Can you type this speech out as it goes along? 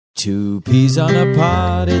Two Peas on a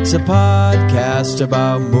Pod, it's a podcast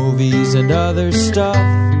about movies and other stuff.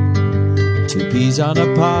 Two Peas on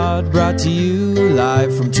a Pod, brought to you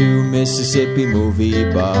live from two Mississippi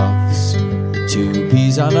movie buffs. Two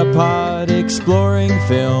Peas on a Pod, exploring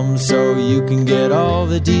films so you can get all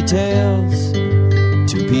the details.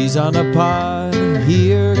 Two Peas on a Pod,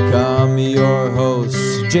 here come your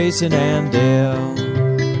hosts, Jason and Dale.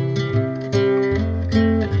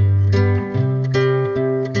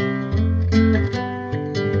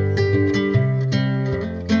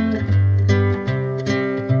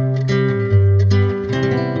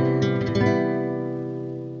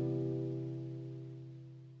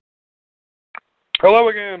 Hello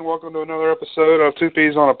again. Welcome to another episode of Two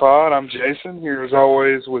Peas on a Pod. I'm Jason, here as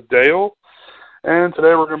always with Dale. And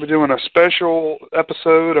today we're going to be doing a special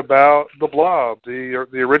episode about The Blob, the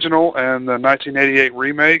original and the 1988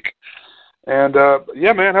 remake. And,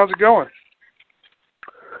 yeah, man, how's it going?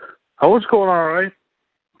 Oh, it's going all right.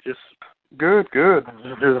 Just good. Just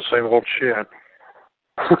do the same old shit.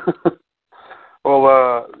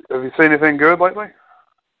 Well, have you seen anything good lately?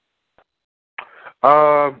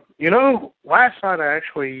 Last night I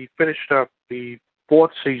actually finished up the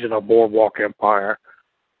 4th season of Boardwalk Empire.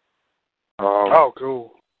 Oh,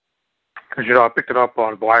 cool. Because, I picked it up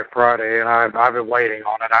on Black Friday, and I've been waiting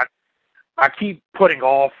on it. I keep putting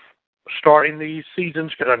off starting these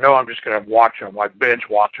seasons because I know I'm just going to watch them, like binge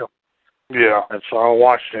watch them. Yeah. And so I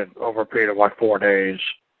watched it over a period of like 4 days.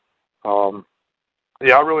 Yeah,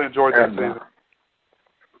 I really enjoyed that season.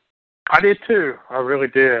 I did too. I really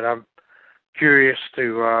did. I'm curious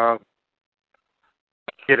to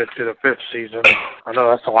get it to the 5th season. I know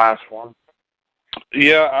that's the last one.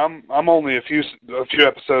 Yeah, I'm only a few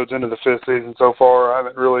episodes into the 5th season so far. I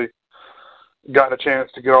haven't really gotten a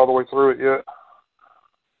chance to get all the way through it yet.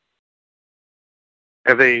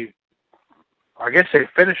 Have they? I guess they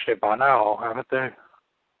finished it by now, haven't they?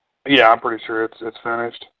 Yeah, I'm pretty sure it's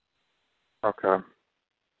finished. Okay.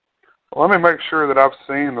 Well, let me make sure that I've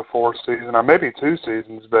seen the 4th season. I may be 2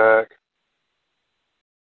 seasons back.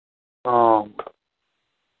 No.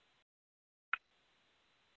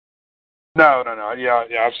 Yeah,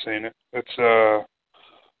 I've seen it. It's,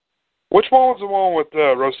 which one was the one with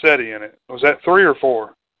Rossetti in it? Was that 3 or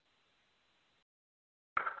 4?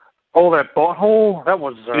 Oh, that butthole? That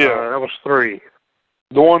was, that was 3.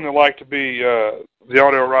 The one that liked to be, the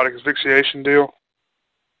autoerotic asphyxiation deal?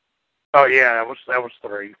 Oh, yeah, that was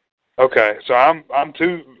 3. Okay, so I'm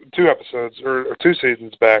two episodes, or 2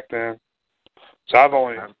 seasons back then. So I've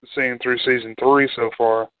only seen through season 3 so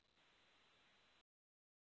far.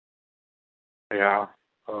 Yeah.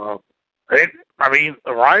 The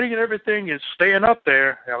writing and everything is staying up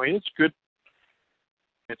there. I mean, it's good.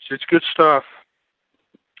 It's good stuff.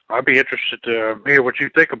 I'd be interested to hear what you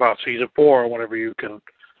think about season 4 whenever you can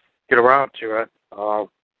get around to it.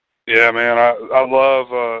 Yeah, man, I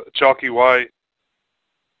love Chalky White.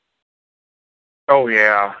 Oh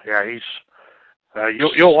yeah, he's.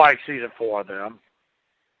 You'll like season 4 then.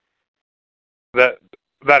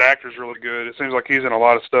 That actor's really good. It seems like he's in a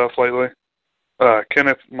lot of stuff lately.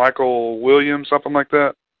 Kenneth Michael Williams, something like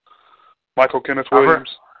that. Michael Kenneth Williams.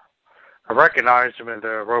 I recognized him in the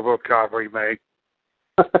RoboCop remake.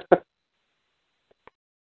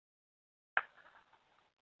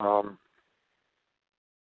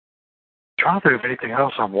 Trying to think of anything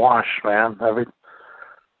else I've watched, man. I don't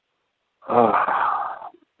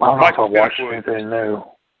know if I've watched anything new.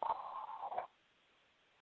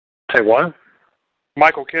 Say what?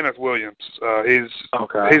 Michael Kenneth Williams. He's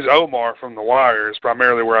Omar from The Wire is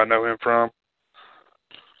primarily where I know him from.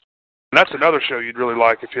 And that's another show you'd really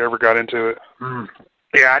like if you ever got into it.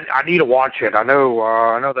 Yeah, I need to watch it. I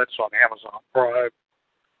know that's on Amazon Prime.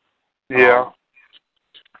 Yeah.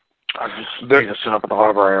 I just need to sit up at the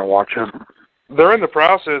library and watch it. They're in the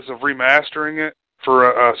process of remastering it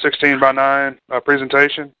for a 16:9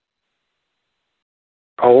 presentation.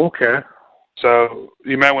 Oh, okay. So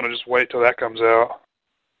you may want to just wait till that comes out.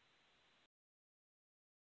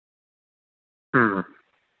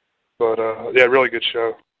 But yeah, really good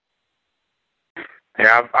show.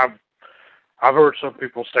 Yeah, I've heard some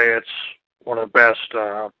people say it's one of the best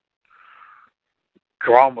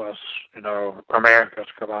dramas America's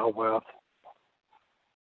come out with.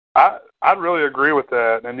 I'd really agree with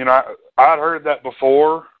that, and I'd heard that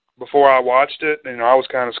before I watched it, and I was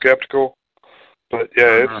kind of skeptical, but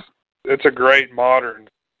yeah, it's a great modern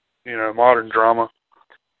drama.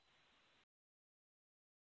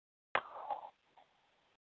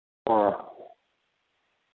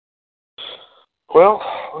 Well,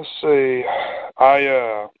 let's see.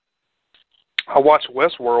 I watched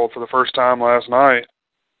Westworld for the first time last night.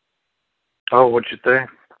 Oh, what'd you think?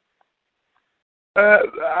 I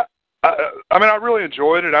mean, I really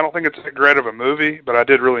enjoyed it. I don't think it's that great of a movie, but I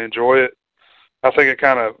did really enjoy it. I think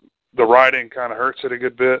the writing kind of hurts it a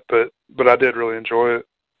good bit, but I did really enjoy it.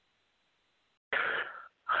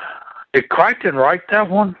 Did Crichton write that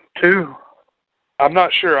one too? I'm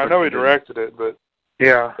not sure. I know he directed it, but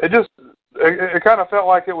yeah, it kind of felt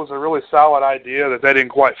like it was a really solid idea that they didn't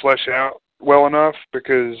quite flesh out well enough,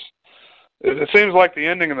 because it seems like the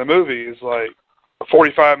ending of the movie is like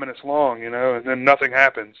 45 minutes long, and then nothing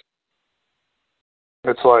happens.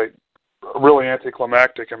 It's like really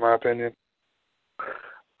anticlimactic, in my opinion.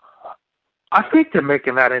 I think they're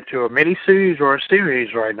making that into a miniseries or a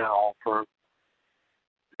series right now for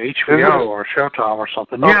HBO or Showtime or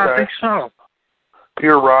something. Okay. Yeah, I think so.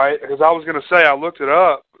 You're right, because I was going to say, I looked it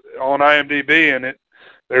up on IMDb, and I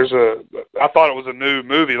thought it was a new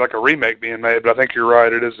movie, like a remake being made, but I think you're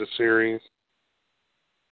right, it is a series.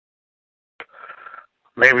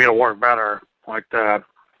 Maybe it'll work better like that.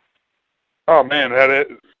 Oh man, I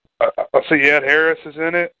see Ed Harris is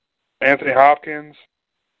in it, Anthony Hopkins.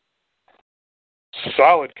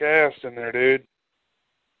 Solid cast in there, dude.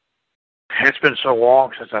 It's been so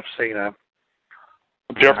long since I've seen him.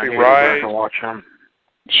 Jeffrey Wright, watch him.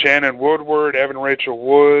 Shannon Woodward, Evan Rachel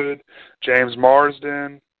Wood, James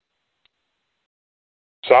Marsden.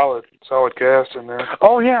 Solid cast in there.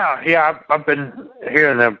 Oh yeah. I've been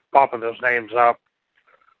hearing them popping those names up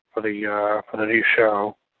for the new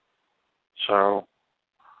show. So,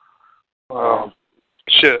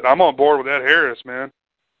 shit, I'm on board with Ed Harris, man.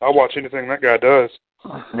 I'll watch anything that guy does.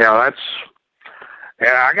 Yeah,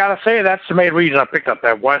 I gotta say that's the main reason I picked up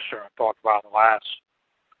that Western I talked about in the last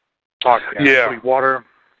podcast. Yeah. Sweetwater.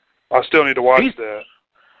 I still need to watch that.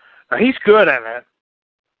 He's good at it.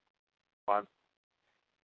 But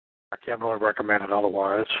I can't really recommend it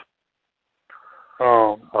otherwise.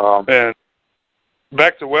 And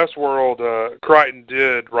back to Westworld, Crichton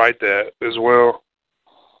did write that as well.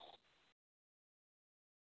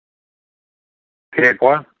 He did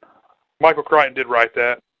what? Michael Crichton did write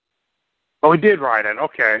that. Oh, he did write it.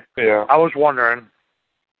 Okay. Yeah. I was wondering.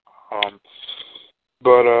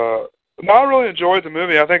 No, I really enjoyed the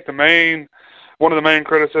movie. I think one of the main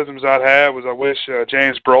criticisms I'd have was I wish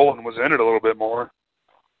James Brolin was in it a little bit more.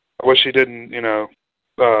 I wish he didn't,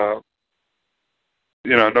 no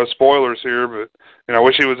spoilers here, but I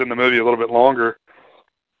wish he was in the movie a little bit longer.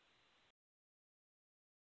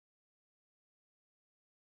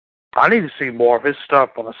 I need to see more of his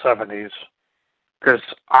stuff from the 70s, because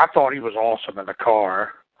I thought he was awesome in the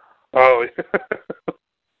car. Oh,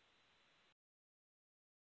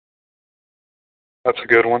 that's a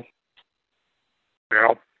good one.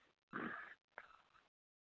 Yeah.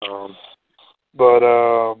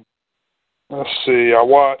 Let's see. I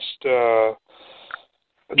watched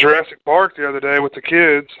Jurassic Park the other day with the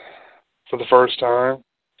kids for the first time.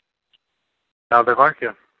 How'd they like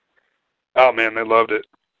you? Oh man, they loved it.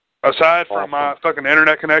 Aside from my fucking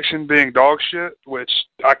internet connection being dog shit, which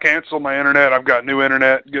I canceled my internet. I've got new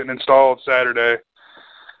internet getting installed Saturday.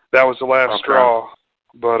 That was the last straw.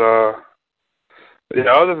 But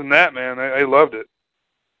other than that, man, they loved it.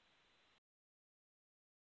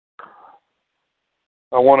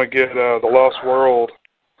 I want to get The Lost World,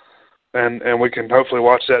 and we can hopefully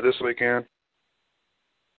watch that this weekend.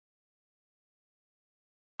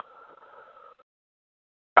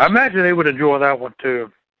 I imagine they would enjoy that one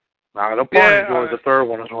too. They'll probably enjoy the third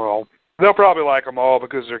one as well. They'll probably like them all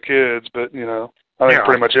because they're kids, but I think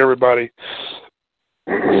pretty much everybody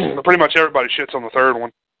shits on the third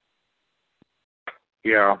one.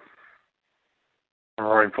 Yeah,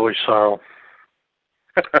 rightfully so.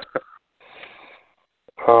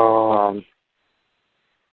 I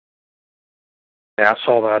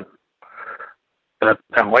saw that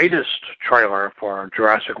latest trailer for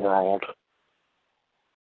Jurassic World.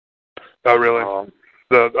 Oh, really?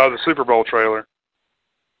 The Super Bowl trailer.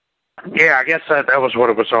 Yeah, I guess that was what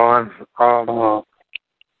it was on.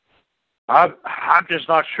 I'm just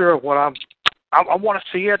not sure what I want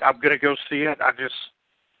to see it. I'm gonna go see it. I just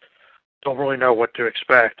don't really know what to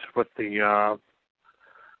expect with the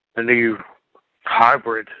new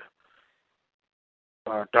hybrid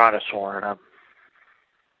dinosaur. And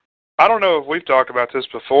I don't know if we've talked about this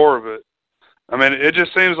before, but I mean, it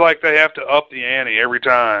just seems like they have to up the ante every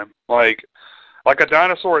time. Like a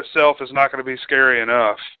dinosaur itself is not going to be scary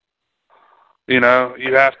enough. You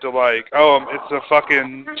have to it's a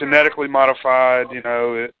fucking genetically modified.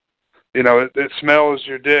 It smells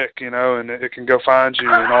your dick. And it can go find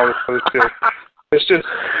you and all this other shit. It's just.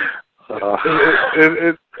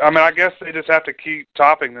 I mean, I guess they just have to keep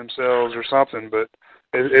topping themselves or something, but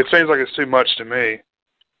it seems like it's too much to me.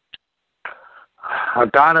 A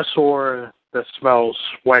dinosaur that smells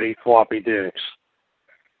sweaty, floppy dicks.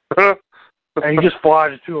 And he just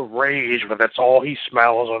flies into a rage, but that's all he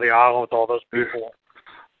smells on the island with all those people.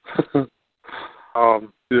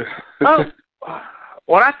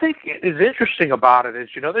 What I think is interesting about it is,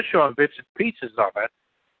 they're showing bits and pieces of it,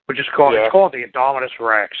 which is called it's called the Indominus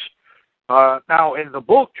Rex. Now, in the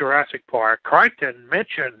book Jurassic Park, Crichton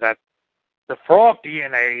mentioned that the frog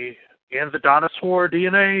DNA in the dinosaur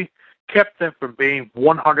DNA kept them from being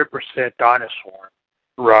 100% dinosaur.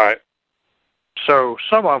 Right. So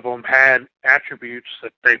some of them had attributes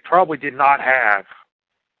that they probably did not have,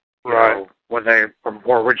 when they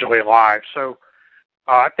were originally alive. So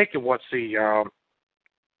I think it was the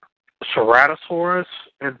Ceratosaurus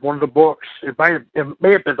in one of the books. It may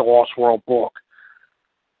have been the Lost World book.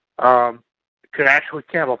 Could actually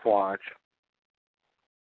camouflage,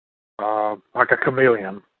 like a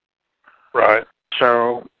chameleon. Right.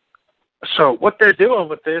 So what they're doing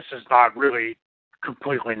with this is not really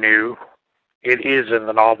completely new. It is in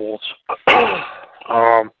the novels.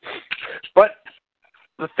 But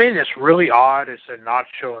the thing that's really odd is they're not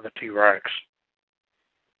showing the T-Rex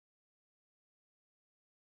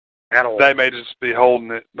at all. They may just be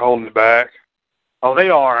holding it back. Oh,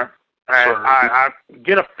 they are. And I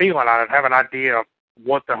get a feeling, I have an idea of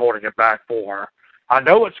what they're holding it back for. I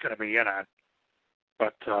know it's going to be in it,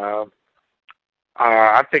 but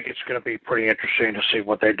I think it's going to be pretty interesting to see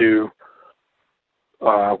what they do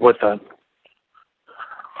with it.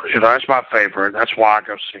 That's my favorite. That's why I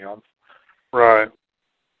go see them. Right.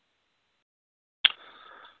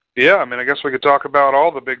 Yeah, I mean, I guess we could talk about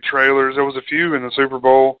all the big trailers. There was a few in the Super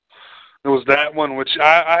Bowl. There was that one, which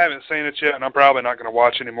I haven't seen it yet, and I'm probably not going to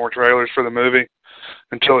watch any more trailers for the movie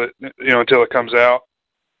until it comes out.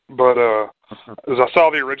 But as I saw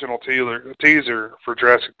the original teaser for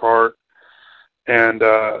Jurassic Park, and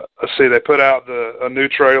let's see, they put out a new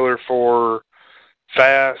trailer for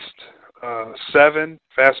Fast and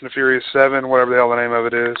the Furious 7, whatever the hell the name of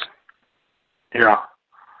it is. Yeah.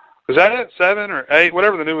 Is that it? 7 or 8?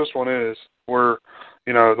 Whatever the newest one is. Where,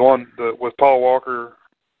 the one with Paul Walker.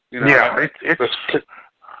 It's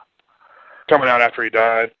coming out after he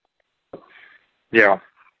died. Yeah.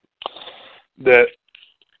 That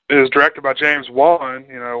is directed by James Wan,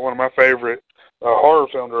 one of my favorite horror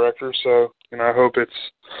film directors. So, I hope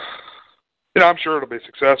it's, I'm sure it'll be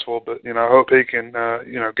successful, but, I hope he can,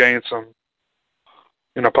 gain some,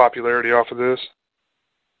 popularity off of this.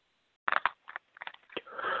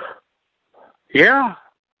 Yeah.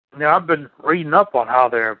 I've been reading up on how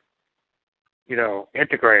they're,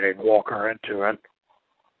 integrating Walker into it.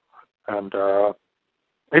 And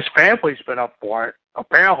his family's been up for it.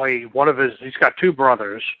 Apparently, he's got two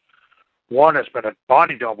brothers. One has been a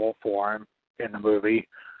body double for him in the movie,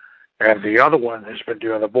 and the other one has been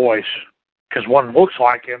doing the voice. Because one looks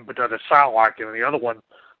like him but doesn't sound like him, and the other one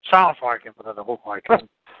sounds like him but doesn't look like him.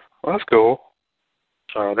 Well, that's cool.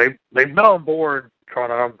 So they've been on board trying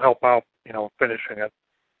to help out, finishing it.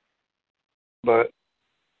 But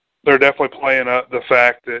they're definitely playing up the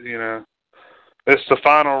fact that, it's the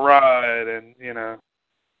final ride and,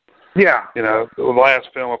 Yeah. The last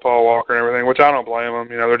film of Paul Walker and everything, which I don't blame them.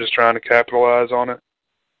 They're just trying to capitalize on it.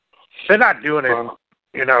 They're not doing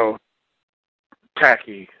it,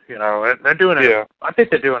 tacky, They're doing it, yeah. I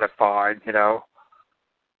think they're doing it fine, Because,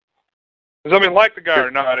 like the guy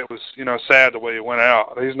or not, it was, sad the way he went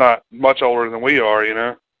out. He's not much older than we are,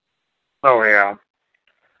 Oh, yeah.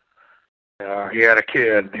 Yeah, he had a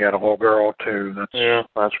kid. He had a little girl, too.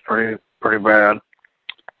 That's pretty bad.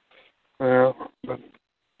 Yeah. But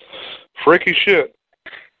freaky shit.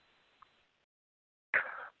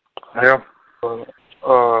 Yeah.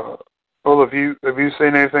 Well, have you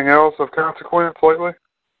seen anything else of consequence lately?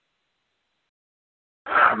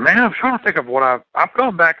 Man, I'm trying to think of what I've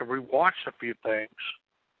gone back and rewatched a few things.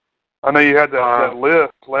 I know you had that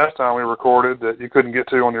list last time we recorded that you couldn't get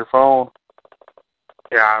to on your phone.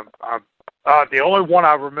 Yeah, the only one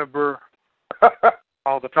I remember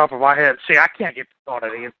off the top of my head. See, I can't get on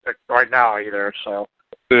it right now either. So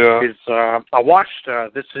yeah, I watched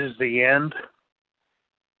This Is the End.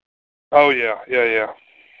 Oh yeah.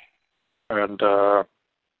 And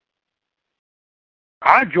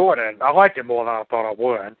I enjoyed it. I liked it more than I thought I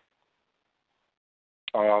would.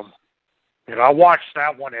 I watched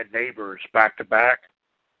that one and Neighbors back to back.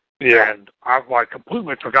 Yeah. And I've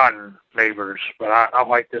completely forgotten Neighbors, but I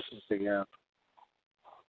like This Is the End.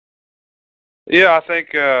 Yeah, I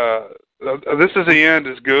think This Is the End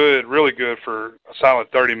is good, really good for a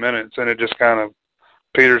solid 30 minutes, and it just kind of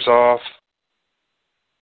peters off.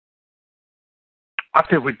 I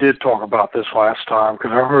think we did talk about this last time,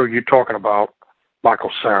 because I heard you talking about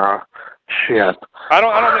Michael Cera. Shit. I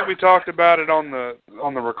don't think we talked about it on the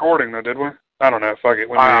recording though, did we? I don't know. Fuck it.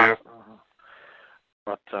 When we have.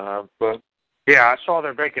 But yeah, I saw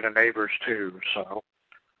they're making a Neighbors too, so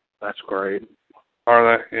that's great.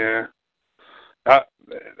 Are they? Yeah.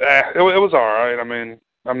 It was all right. I mean,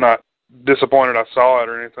 I'm not disappointed I saw it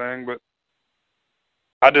or anything, but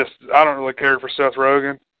I don't really care for Seth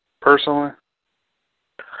Rogen personally.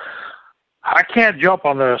 I can't jump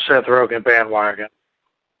on the Seth Rogen bandwagon.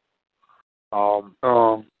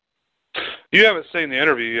 You haven't seen the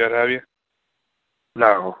interview yet, have you?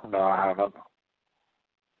 No, I haven't.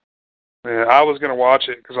 Yeah, I was gonna watch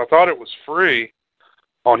it because I thought it was free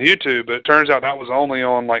on YouTube, but it turns out that was only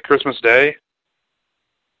on like Christmas Day.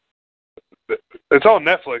 It's on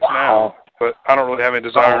Netflix now, but I don't really have any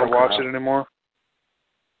desire to watch it anymore.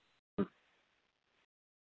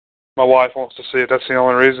 My wife wants to see it. That's the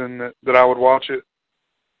only reason that I would watch it.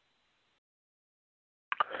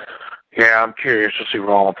 Yeah, I'm curious to see what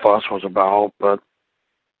all the fuss was about, but...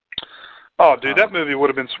 Oh, dude, that movie would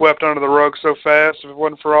have been swept under the rug so fast if it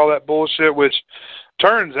wasn't for all that bullshit, which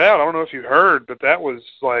turns out, I don't know if you heard, but that was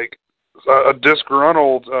like a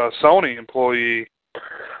disgruntled Sony employee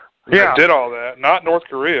that did all that, not North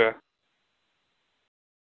Korea.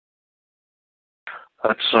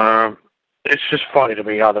 That's, it's just funny to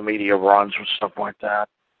me how the media runs with stuff like that.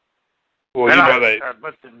 Well,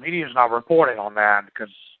 but the media's not reporting on that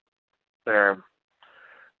because they're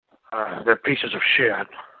pieces of shit.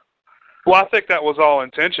 Well, I think that was all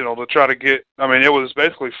intentional to try to get. I mean, it was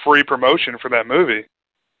basically free promotion for that movie.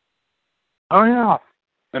 Oh yeah,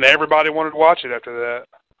 and everybody wanted to watch it after that.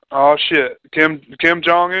 Oh shit, Kim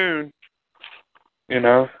Jong Un. You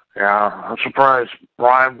know. Yeah, I'm surprised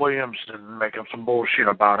Brian Williams didn't make up some bullshit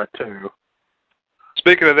about it too.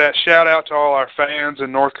 Speaking of that, shout out to all our fans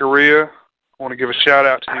in North Korea. I want to give a shout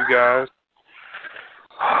out to you guys.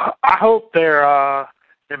 I hope they're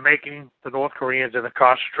making the North Koreans in the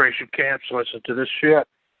concentration camps listen to this shit.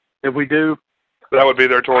 If we do, that would be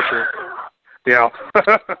their torture. Yeah.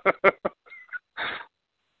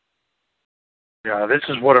 Yeah, this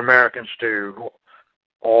is what Americans do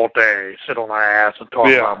all day: sit on our ass and talk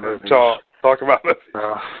about movies. Talk about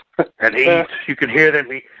movies. And eat. You can hear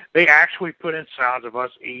them eat. They actually put in sounds of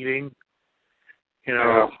us eating. You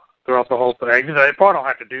know. Yeah. Throughout the whole thing. They probably don't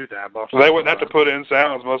have to do that. They wouldn't have to put in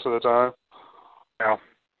sounds most of the time. Yeah.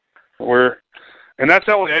 And that's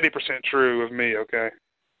only 80% true of me, okay?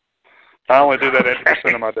 I only do that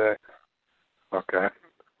 80% of my day. Okay.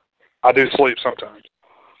 I do sleep sometimes.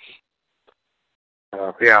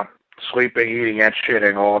 Yeah. Sleeping, eating, and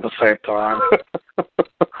shitting all at the same time.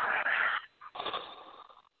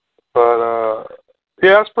 But,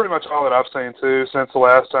 yeah, that's pretty much all that I've seen, too, since the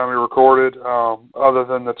last time we recorded, other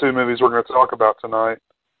than the two movies we're going to talk about tonight.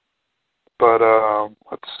 But,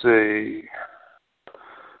 let's see.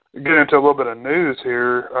 Get into a little bit of news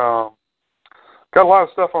here. Got a lot of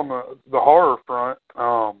stuff on the horror front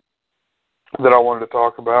that I wanted to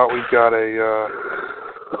talk about. We've got I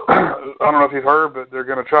don't know if you've heard, but they're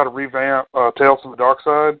going to try to revamp Tales from the Dark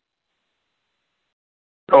Side.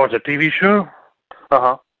 Oh, it's a TV show?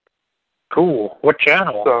 Uh-huh. Cool. What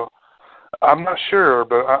channel? So, I'm not sure,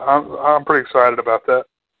 but I'm pretty excited about that.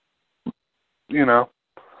 You know,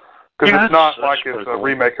 because it's not like it's a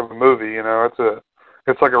remake of a movie. You know,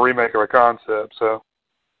 it's like a remake of a concept. So,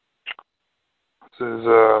 this is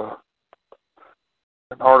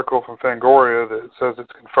an article from Fangoria that says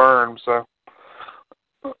it's confirmed. So,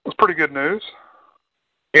 it's pretty good news.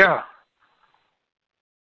 Yeah.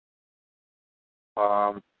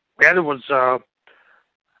 There was.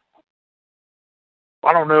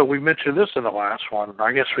 I don't know. We mentioned this in the last one.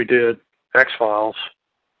 I guess we did. X-Files.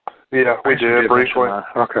 Yeah, we did briefly.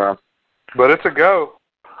 Okay. But it's a go.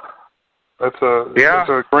 It's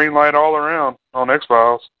a green light all around on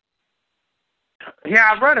X-Files.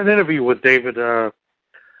 Yeah, I read an interview with David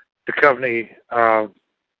Duchovny, or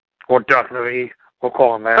Duchovny. We'll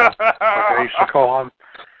call him that. Like I used to call him.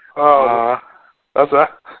 Oh, that's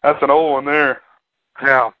an old one there.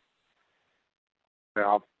 Yeah.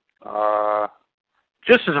 Yeah.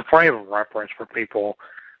 Just as a frame of reference for people,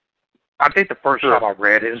 I think the first time I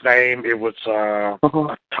read his name, it was a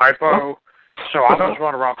typo. So I was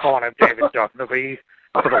running around calling him David Duchovny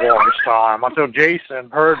for the longest time until Jason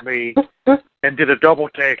heard me and did a double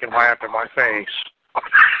take and laughed in my face.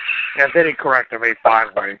 And then he corrected me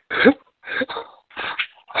finally.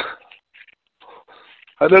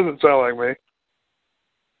 That doesn't sound like me.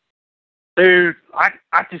 Dude, I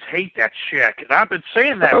just hate that shit. And I've been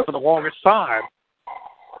saying that for the longest time.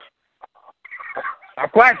 I'm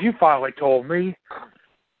glad you finally told me.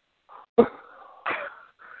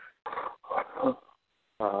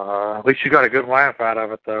 At least you got a good laugh out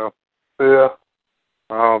of it, though. Yeah.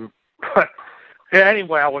 But yeah,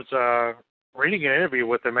 anyway, I was reading an interview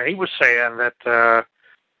with him, and he was saying that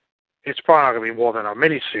it's probably not going to be more than a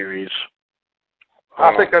miniseries.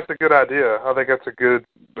 I think that's a good idea. I think that's a good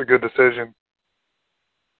decision.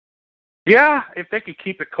 Yeah, if they could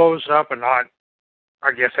keep it closed up and not,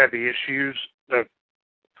 I guess, have the issues that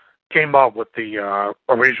came up with the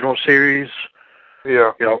original series,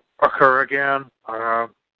 Yeah. occur again.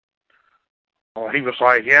 He was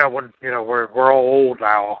like, yeah, when we're all old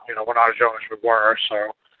now. We're not as young as we were,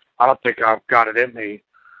 so I don't think I've got it in me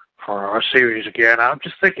for a series again. I'm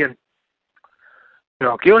just thinking,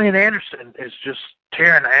 Gillian Anderson is just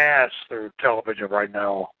tearing ass through television right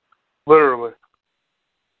now. Literally.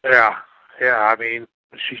 Yeah. I mean,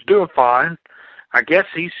 she's doing fine. I guess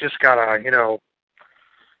he's just gotta,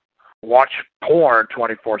 watch porn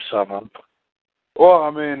 24/7. Well, I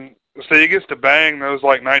mean, so he gets to bang those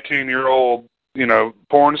like 19-year-old,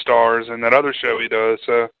 porn stars in that other show he does.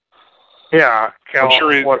 So yeah, I'm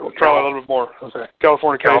sure he's probably a little bit more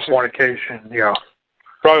Californication. Yeah,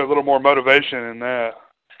 probably a little more motivation in that.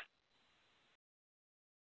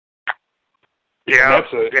 Yeah,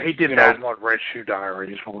 he did that on Red Shoe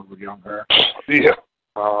Diaries when we were younger. Yeah.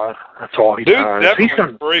 That's all he does. He's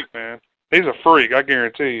a freak, man. He's a freak, I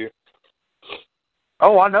guarantee you.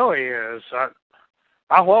 Oh, I know he is.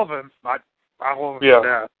 I love him. I love him to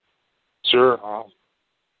death. Sure.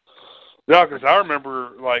 Yeah, because I remember,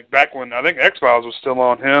 like, back when I think X-Files was still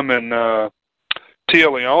on, him and Tia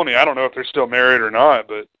Leone. I don't know if they're still married or not,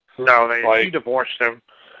 but... No, she divorced him.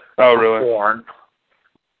 Oh, really? Porn.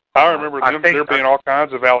 I remember there being all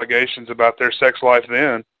kinds of allegations about their sex life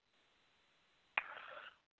then.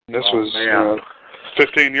 This was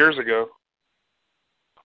 15 years ago.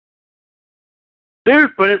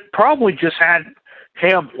 Dude, but it probably just had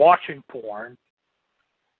him watching porn,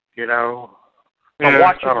 or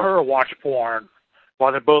watching her watch porn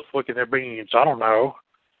while they're both looking at their beans. I don't know.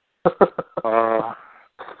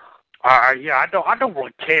 I don't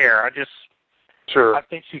really care. Sure. I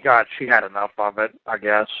think she had enough of it, I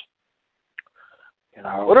guess.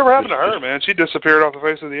 Whatever happened to her, man? She disappeared off the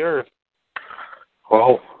face of the earth.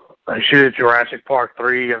 Well, she did Jurassic Park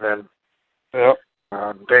 3, and then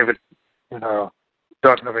David,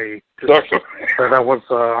 Duchovny. So that was,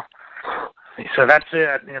 he said, that's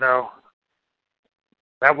it,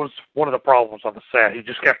 That was one of the problems on the set. He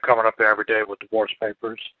just kept coming up there every day with divorce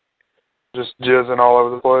papers. Just jizzing all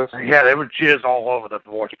over the place? Yeah, they would jizz all over the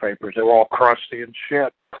divorce papers. They were all crusty and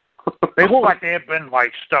shit. They looked like they had been,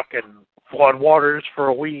 stuck in floodwaters for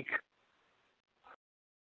a week.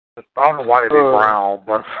 I don't know why they'd be brown,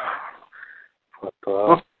 but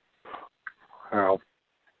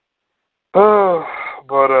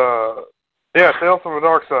Tales from the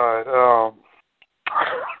Dark Side.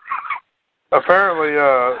 Apparently,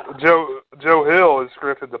 Joe Hill has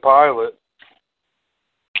scripted the pilot,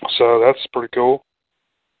 so that's pretty cool.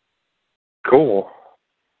 Cool.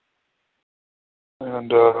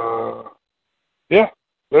 And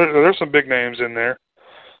there's some big names in there.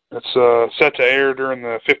 It's set to air during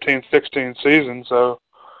the 15-16 season, so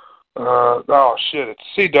it's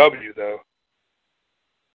CW though.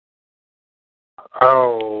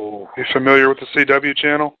 Oh, you familiar with the CW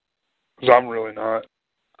channel? Because I'm really not.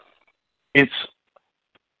 Is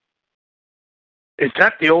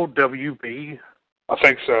that the old WB? I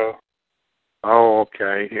think so. Oh,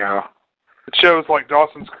 okay, yeah. It shows like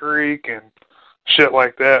Dawson's Creek and shit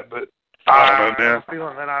like that, but I don't know, man. I'm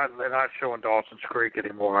feeling they're not showing Dawson's Creek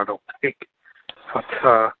anymore, I don't think. But,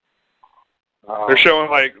 they're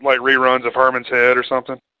showing like reruns of Herman's Head or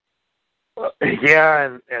something. Yeah,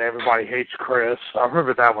 and Everybody Hates Chris. I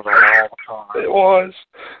remember that one all the time. It was.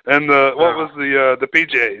 And what was the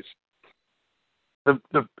PJs? The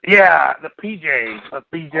PJs. The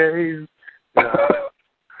PJs.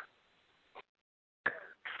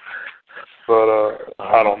 But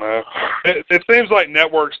I don't know. It seems like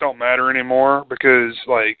networks don't matter anymore because,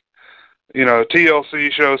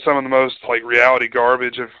 TLC shows some of the most reality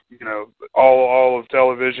garbage of all of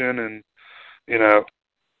television, and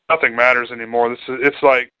nothing matters anymore. It's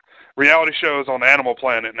like reality shows on Animal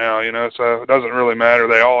Planet now, so it doesn't really matter.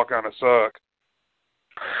 They all kind of suck.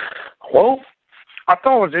 Well, I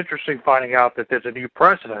thought it was interesting finding out that there's a new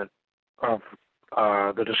president of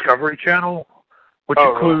the Discovery Channel, which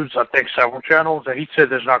includes, I think, several channels, and he said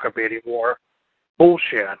there's not going to be any more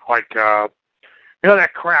bullshit. Like,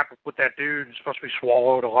 that crap with that dude who's supposed to be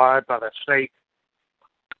swallowed alive by that snake?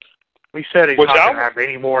 He said he's not going to have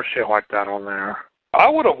any more shit like that on there. I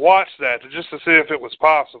would have watched that just to see if it was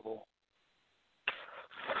possible.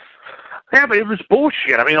 Yeah, but it was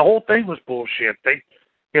bullshit. I mean, the whole thing was bullshit.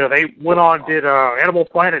 they went on, did Animal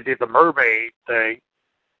Planet did the mermaid thing,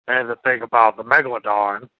 and the thing about the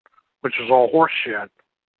Megalodon, which was all horse shit.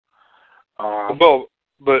 Well,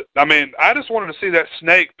 but I mean, I just wanted to see that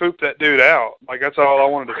snake poop that dude out. Like, that's all I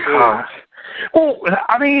wanted to see. Well,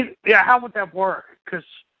 I mean, yeah, how would that work? Because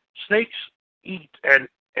snakes eat and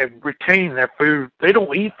retain their food. They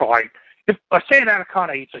don't eat for if say an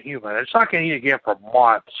anaconda eats a human, it's not going to eat again for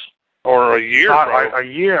months. Or a year, a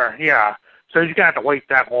year, yeah. So you're going to have to wait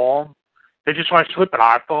that long. They just want to slip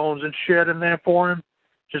iPhones and shit in there for him,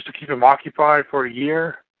 just to keep him occupied for a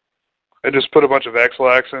year. They just put a bunch of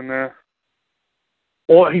X-Lax in there.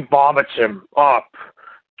 Or he vomits him up,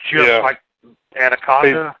 just like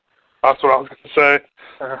anaconda. That's what I was going to say.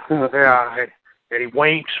 Yeah, and he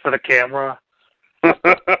winks for the camera.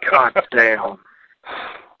 God damn.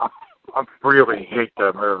 I really hate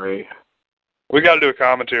that movie. We got to do a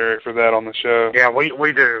commentary for that on the show. Yeah, we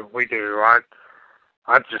do.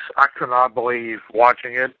 I could not believe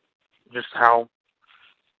watching it, just how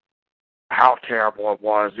terrible it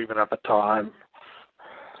was, even at the time.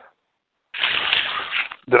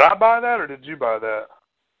 Did I buy that, or did you buy that?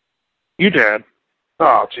 You did.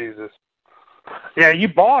 Oh, Jesus. Yeah, you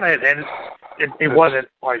bought it, and it wasn't,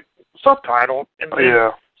 like, subtitled.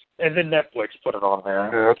 And then Netflix put it on there.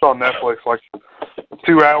 Yeah, it's on Netflix. Like,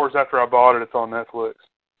 2 hours after I bought it, it's on Netflix.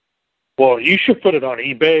 Well, you should put it on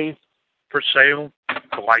eBay for sale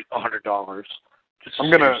for, like, $100. Just to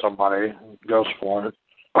see if somebody goes for it.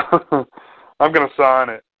 I'm going to sign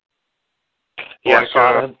it. Yeah,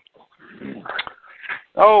 sign it.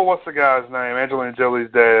 Oh, what's the guy's name? Angelina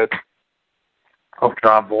Jolie's dad. Oh,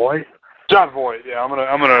 Jon Voight. Jon Voight. Yeah, I'm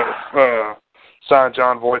gonna sign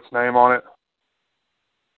Jon Voight's name on it.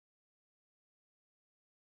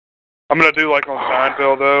 I'm gonna do like on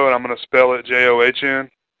Seinfeld though, and I'm gonna spell it John.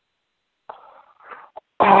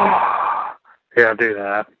 Yeah, do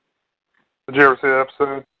that. Did you ever see that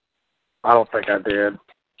episode? I don't think I did.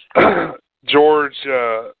 George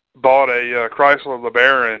bought a Chrysler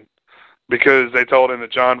LeBaron because they told him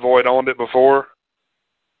that Jon Voight owned it before.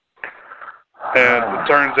 And it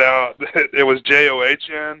turns out that it was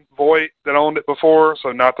John Voight that owned it before,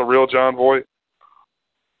 so not the real Jon Voight.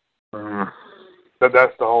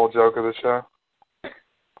 That's the whole joke of the show.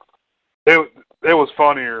 It was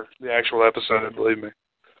funnier, the actual episode, believe me.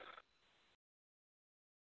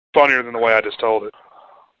 Funnier than the way I just told it.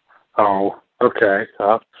 Oh, okay.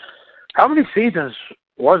 How many seasons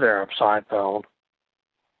were there of Seinfeld?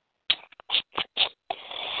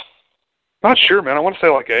 Not sure, man. I want to say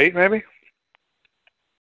like 8, maybe.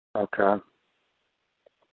 Okay.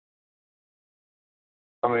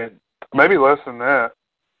 I mean, maybe less than that.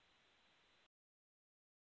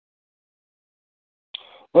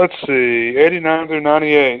 Let's see, 89 through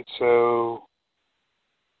 98, so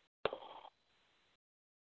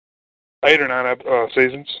 8 or 9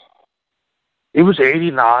 seasons. It was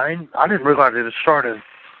 89? I didn't realize it had started.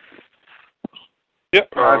 Yep,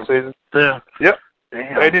 9 seasons. Yeah. Yep,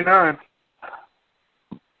 Damn. 89.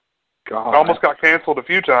 God. It almost got canceled a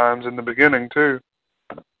few times in the beginning, too.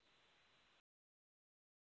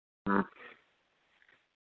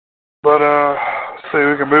 But, let's see,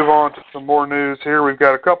 we can move on to some more news here. We've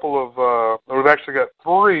got a couple of, we've actually got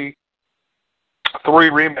three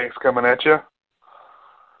remakes coming at you.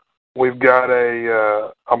 We've got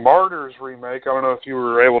a Martyrs remake. I don't know if you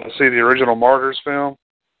were able to see the original Martyrs film.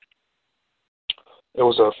 It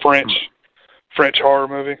was a French horror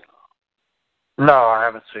movie. No, I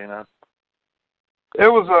haven't seen it. It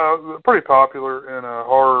was pretty popular in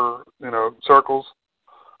horror, circles.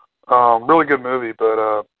 Really good movie,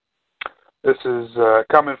 but this is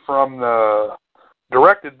coming from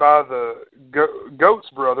directed by the Goetz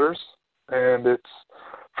brothers, and it's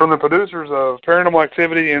from the producers of Paranormal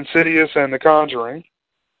Activity, Insidious, and The Conjuring.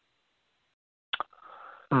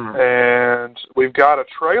 And we've got a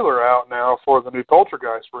trailer out now for the new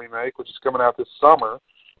Poltergeist remake, which is coming out this summer.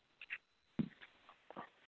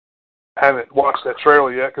 I haven't watched that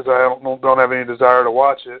trailer yet because I don't have any desire to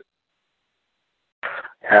watch it.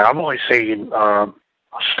 Yeah, I've only seen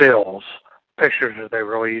stills, pictures that they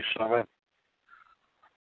released of it.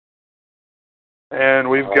 And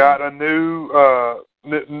we've got a new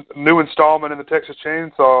installment in the Texas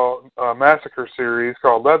Chainsaw Massacre series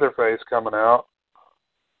called Leatherface coming out.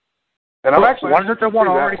 And I'm actually wasn't there one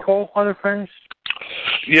already called Leatherface?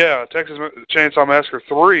 Yeah, Texas Chainsaw Massacre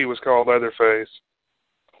 3 was called Leatherface.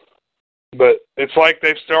 But it's like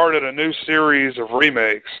they've started a new series of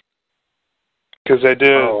remakes. Because they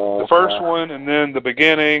did the first one, and then the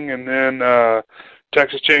beginning, and then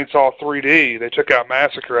Texas Chainsaw 3D. They took out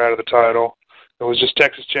Massacre out of the title. It was just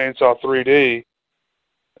Texas Chainsaw 3D.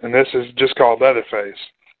 And this is just called Leatherface.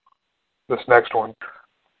 this next one.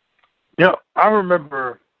 Yeah, I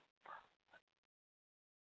remember.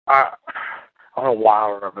 I don't know why I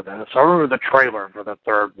remember this. I remember the trailer for the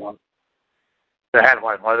third one. They had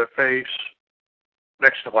like Leatherface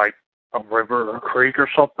next to like a river or a creek or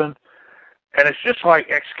something, and it's just like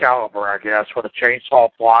Excalibur, I guess, where the chainsaw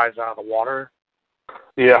flies out of the water.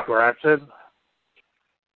 Yeah, Grabs it.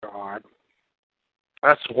 God,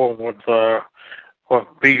 that's the one with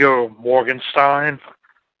Viggo Morgenstein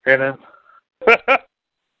in it.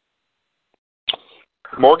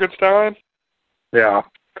 Morgenstein? Yeah.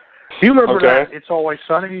 Do you remember Okay. that It's Always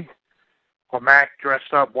Sunny? Where Mac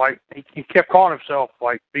dressed up like, he kept calling himself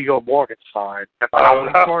like Viggo Morgenstein at the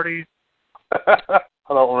Halloween party. I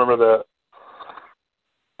don't remember that.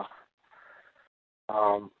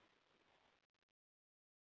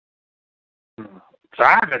 So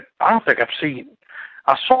I don't think I've seen,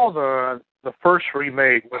 I saw the first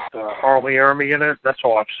remake with Arlie Ermey in it. That's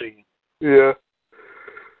all I've seen. Yeah.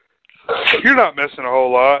 You're not missing a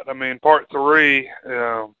whole lot. I mean, part 3,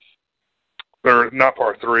 or not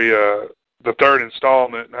part 3, the third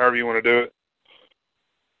installment, however you want to do it.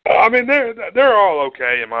 I mean, they're all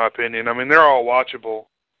okay in my opinion. I mean, they're all watchable.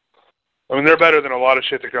 I mean, they're better than a lot of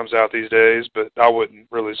shit that comes out these days, but I wouldn't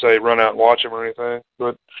really say run out and watch them or anything.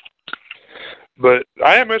 But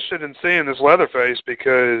I am interested in seeing this Leatherface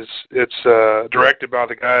because it's directed by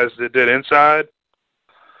the guys that did Inside.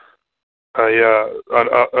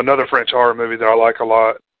 Another French horror movie that I like a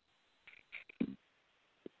lot.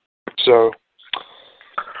 So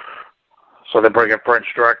they're bringing French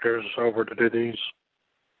directors over to do these?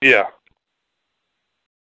 Yeah.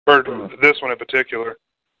 Or this one in particular.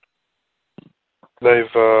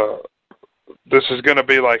 They've, this is going to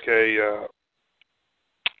be like it's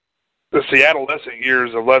the adolescent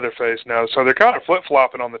years of Leatherface now, so they're kind of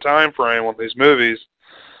flip-flopping on the time frame on these movies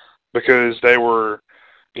because they were,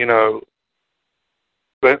 you know,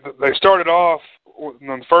 they started off in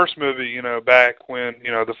the first movie, you know, back when,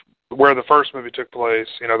 you know, where the first movie took place,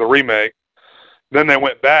 you know, the remake. Then they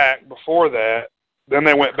went back before that. Then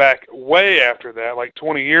they went back way after that, like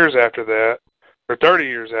 20 years after that, or 30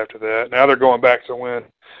 years after that. Now they're going back to when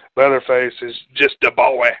Leatherface is just a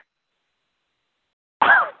boy.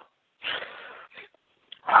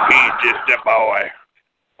 He's just a boy.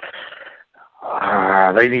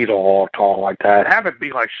 They need to all talk like that. Have it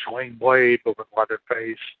be like Swing Blade, but with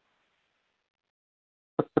Leatherface.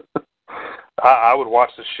 I would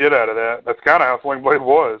watch the shit out of that. That's kind of how Swing Blade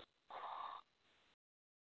was.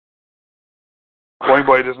 Swing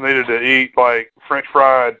Blade just needed to eat like French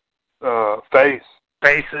fried faces,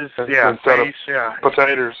 yeah, instead of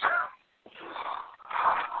potatoes.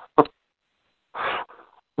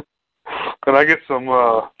 Can I get some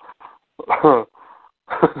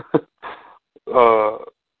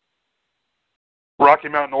Rocky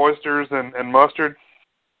Mountain oysters and mustard?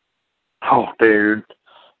 Oh, dude.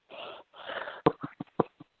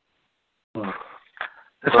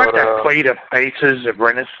 It's like that plate of faces that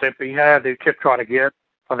Ren and Stimpy had. They kept trying to get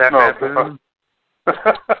on that baboon.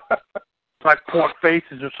 It's like pork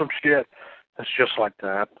faces or some shit. It's just like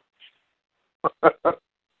that.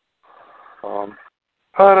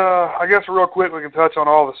 But I guess real quick we can touch on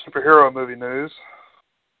all the superhero movie news.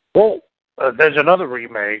 Well, there's another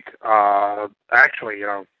remake. Actually,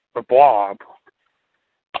 The Blob.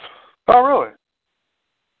 Oh, really?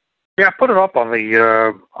 Yeah, I put it up on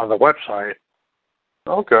the website.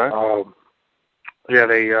 Okay. Yeah,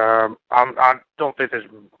 they. I don't think there's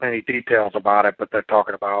many details about it, but they're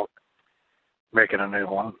talking about making a new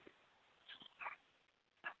one.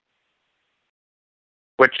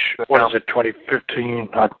 Which, what is it, 2015?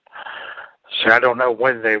 I don't know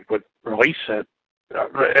when they would release it.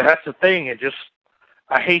 That's the thing.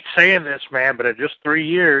 I hate saying this, man, but in just 3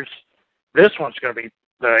 years, this one's going to be,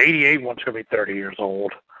 the 88 one's going to be 30 years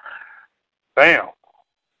old. Damn.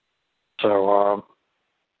 So,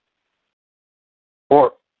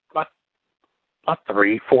 or not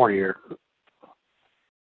 3, 4 years.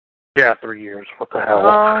 Yeah, 3 years. What the hell?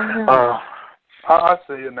 I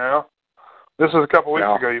see it now. This is a couple weeks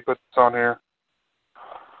ago you put this on here.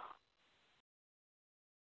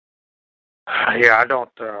 Yeah, I don't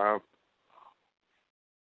know.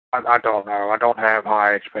 I don't have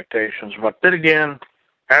high expectations, but then again,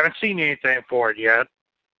 I haven't seen anything for it yet.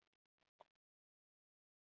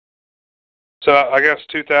 So I guess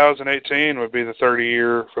 2018 would be the 30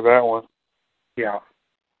 year for that one. Yeah.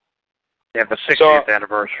 Yeah, the 60th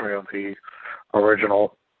anniversary of the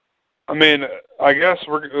original. I mean, I guess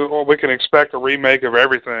we can expect a remake of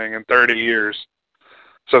everything in 30 years.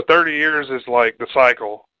 So 30 years is like the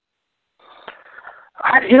cycle.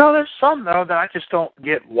 There's some, though, that I just don't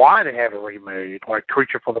get why they haven't remade, like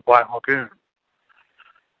Creature from the Black Lagoon.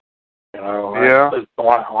 Yeah.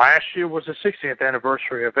 Last year was the 60th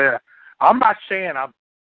anniversary of that. I'm not saying I'm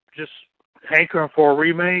just hankering for a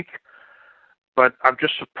remake, but I'm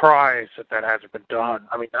just surprised that hasn't been done.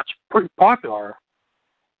 I mean, that's pretty popular.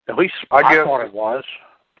 At least I thought it was.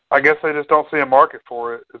 I guess they just don't see a market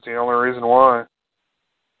for it. It's the only reason why.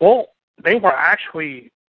 Well, they were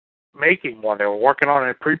actually making one. They were working on it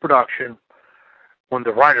in pre-production when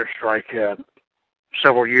the writer's strike hit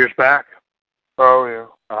several years back. Oh, yeah.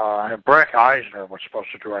 And Brett Eisner was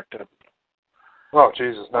supposed to direct it. Oh,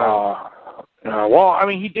 Jesus, no. Well, I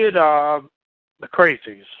mean, he did The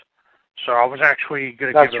Crazies, so I was actually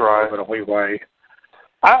going to give it a little bit of leeway.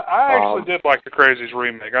 I actually did like The Crazies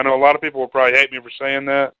remake. I know a lot of people will probably hate me for saying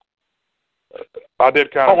that. I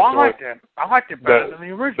did kind of enjoy I liked it. I liked it better than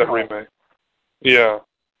the original. The remake. Yeah.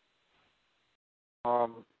 I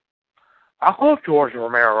love George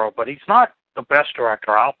Romero, but he's not the best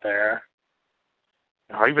director out there.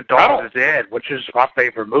 Even Dawn of the Dead, which is my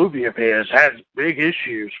favorite movie of his, has big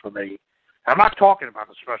issues for me. I'm not talking about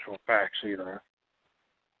the special effects either.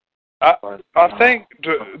 I think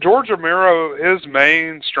George Romero, his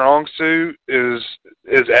main strong suit is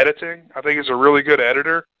editing. I think he's a really good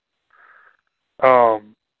editor. Like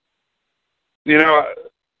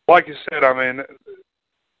you said, I mean,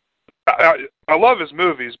 I love his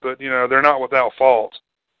movies, but they're not without fault.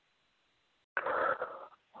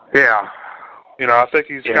 Yeah. I think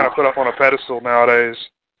he's kind of put up on a pedestal nowadays.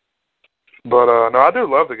 But no, I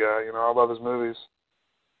do love the guy. I love his movies.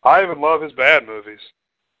 I even love his bad movies,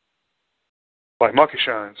 like Monkey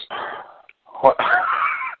Shines. What?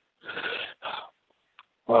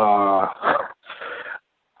 I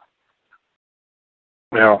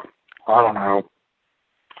don't know.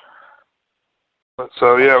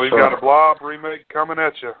 So yeah, we've got a Blob remake coming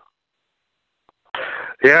at you.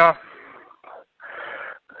 Yeah.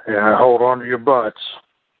 Yeah, hold on to your butts.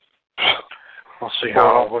 We'll see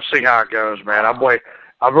how it goes, man.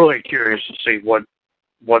 I'm really curious to see what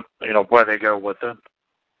where they go with it.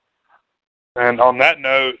 And on that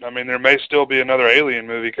note, I mean, there may still be another Alien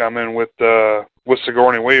movie coming with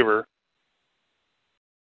Sigourney Weaver.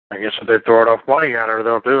 I guess if they throw enough money at her,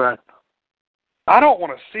 they'll do it. I don't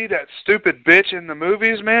want to see that stupid bitch in the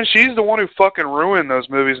movies, man. She's the one who fucking ruined those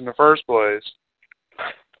movies in the first place.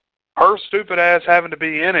 Her stupid ass having to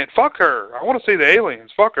be in it. Fuck her. I want to see the aliens.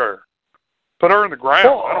 Fuck her. Put her in the ground.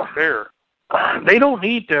 Well, I don't care. They don't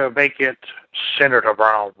need to make it centered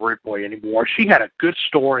around Ripley anymore. She had a good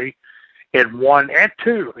story in 1 and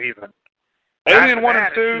 2 even. Alien 1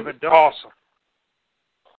 and 2, awesome.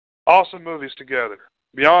 Awesome movies together.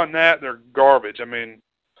 Beyond that, they're garbage. I mean,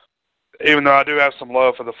 even though I do have some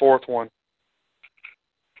love for the 4th one,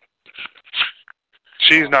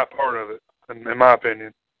 she's not part of it, in my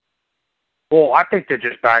opinion. Well, I think they're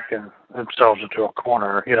just backing themselves into a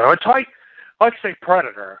corner. It's like, let's say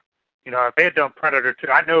Predator. If they had done Predator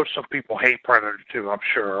 2, I know some people hate Predator 2, I'm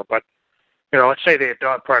sure, but, let's say they had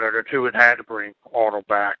done Predator 2 and had to bring Arnold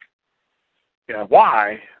back.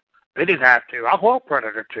 Why? They didn't have to. I love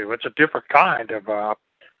Predator 2. It's a different kind of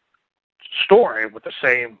story with the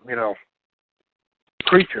same,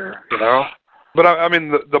 creature, But, I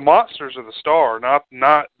mean, the monsters are the star,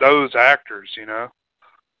 not those actors,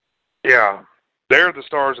 Yeah. They're the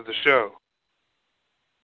stars of the show.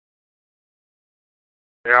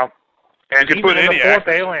 Yeah. And you can put any the 4th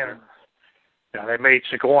Alien, they made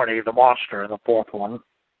Sigourney the monster in the 4th one.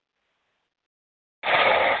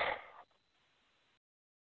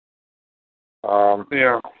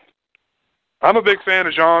 Yeah. I'm a big fan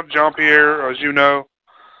of Jean-Pierre, as you know.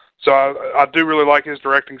 So I do really like his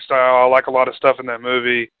directing style. I like a lot of stuff in that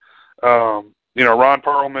movie. Ron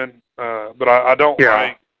Perlman, but I don't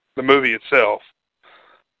like the movie itself.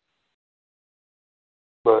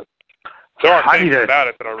 But there are things about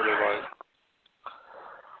it that I really like.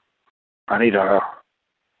 I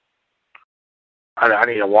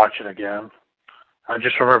need to watch it again. I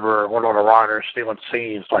just remember one of the writers stealing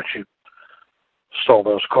scenes like she stole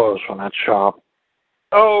those clothes from that shop.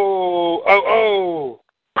 Oh.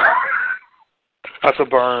 That's a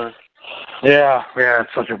burn. Yeah,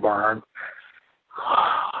 it's such a burn.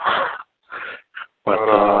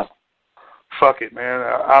 But fuck it, man.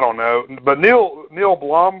 I don't know. But Neil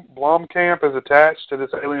Blomkamp is attached to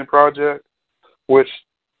this alien project, which,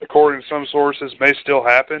 according to some sources, may still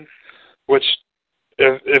happen. Which,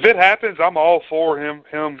 if it happens, I'm all for him,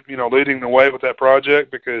 leading the way with that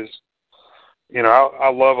project because, I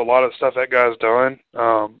love a lot of stuff that guy's done.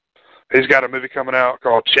 He's got a movie coming out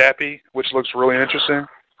called Chappie, which looks really interesting.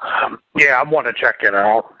 Yeah, I want to check it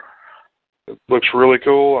out. It looks really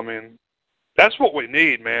cool. I mean, that's what we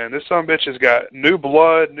need, man. This sumbitch has got new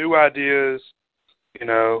blood, new ideas. You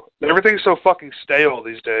know, everything's so fucking stale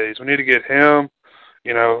these days. We need to get him,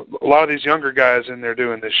 you know, a lot of these younger guys in there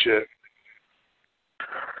doing this shit.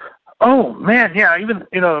 Oh, man, yeah, even,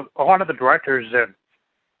 you know, a lot of the directors that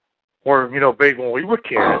were, you know, big when we were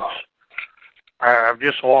kids, I've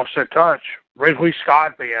just lost in touch. Ridley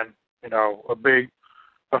Scott being, you know, a big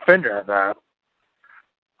offender of that.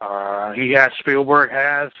 He has, Spielberg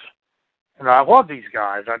has, and I love these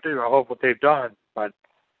guys. I do. I love what they've done, but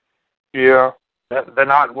yeah, they're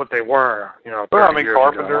not what they were, you know. Well, I mean,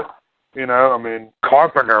 Carpenter, ago. You know, I mean,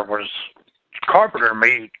 Carpenter to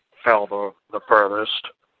me fell the furthest.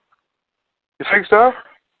 You think so?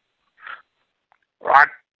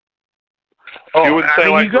 You wouldn't say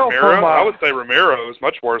like Romero? I would say Romero is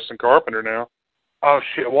much worse than Carpenter now. Oh,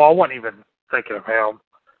 shit. Well, I wasn't even thinking of him.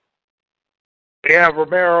 Yeah,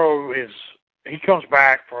 Romero he comes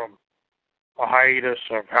back from a hiatus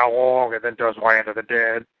of how long and then does Land of the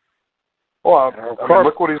Dead. Well, I mean,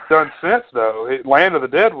 look what he's done since, though. Land of the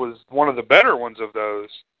Dead was one of the better ones of those.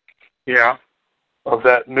 Yeah. Of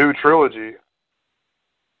that new trilogy.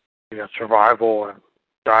 Yeah, Survival and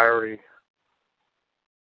Diary.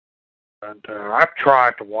 And I've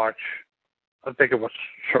tried to watch, I think it was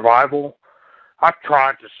Survival. I've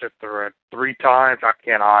tried to sit through it 3 times. I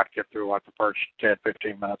cannot get through like the first 10,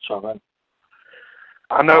 15 minutes of it.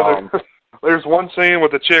 I know there's one scene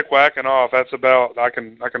with the chick whacking off. That's about, I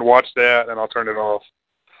can watch that and I'll turn it off.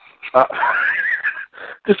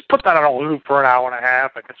 Just put that on a loop for an hour and a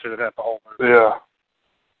half and consider that the whole movie. Yeah.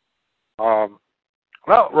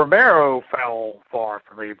 Well, Romero fell far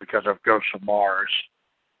for me because of Ghosts of Mars.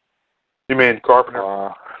 You mean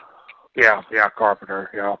Carpenter? Yeah, Carpenter,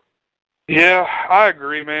 yeah. Yeah, I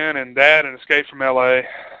agree, man. And that and Escape from L.A.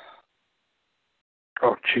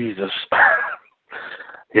 Oh, Jesus.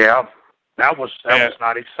 Yeah, that was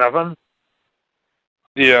 97.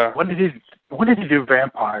 Yeah. When did he do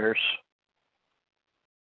Vampires?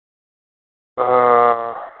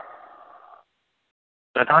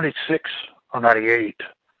 96 or 98?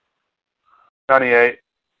 98.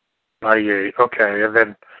 98, okay. And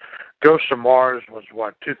then Ghost of Mars was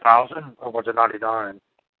what, 2000? Or was it 99?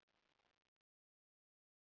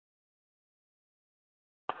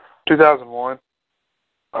 2001.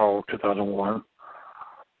 Oh, 2001.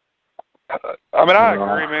 I mean, I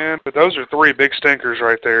agree, man, but those are 3 big stinkers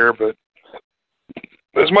right there. But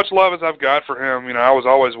as much love as I've got for him, you know, I was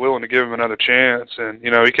always willing to give him another chance. And,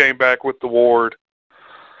 you know, he came back with The Ward.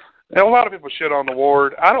 And a lot of people shit on The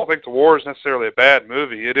Ward. I don't think The Ward is necessarily a bad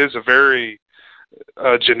movie. It is a very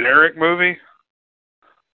generic movie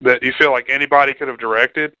that you feel like anybody could have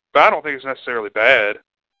directed, but I don't think it's necessarily bad.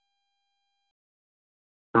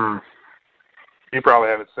 You probably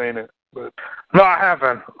haven't seen it, but no, I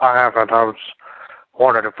haven't. I was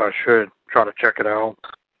wondering if I should try to check it out.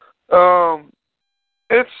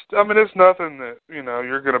 It's nothing that, you know,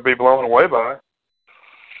 you're going to be blown away by.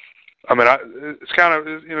 I mean, it's kind of,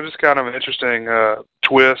 you know, just kind of an interesting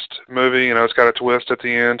twist movie. You know, it's got a twist at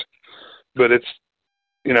the end, but it's,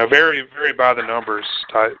 you know, very, very by the numbers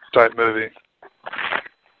type movie.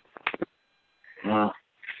 And,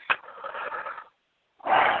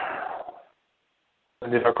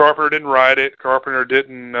 you know, Carpenter didn't write it. Carpenter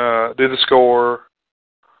didn't do the score.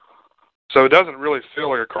 So it doesn't really feel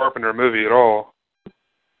like a Carpenter movie at all.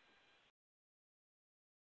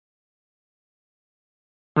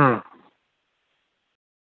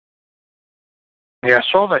 Yeah, I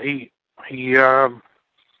saw that he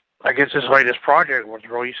I guess his latest project was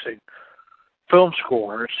releasing film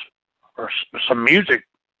scores or some music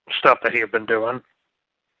stuff that he had been doing.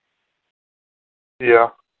 Yeah.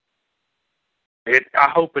 I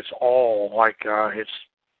hope it's all like his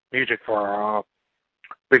music for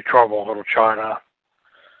Big Trouble in Little China.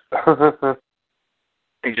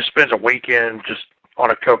 He just spends a weekend just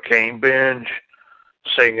on a cocaine binge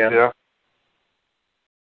singing. Yeah.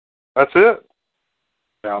 That's it.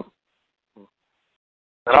 Yeah.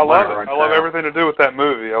 And I love it. I love everything to do with that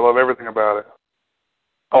movie. I love everything about it.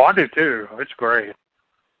 Oh, I do too. It's great.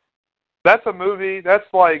 That's a movie, that's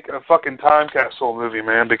like a fucking time capsule movie,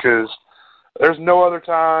 man, because there's no other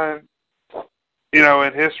time, you know,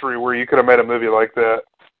 in history where you could have made a movie like that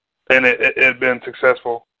and it had been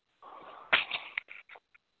successful.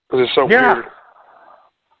 Because it's so weird.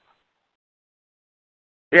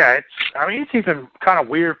 Yeah, it's even kind of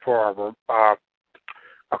weird for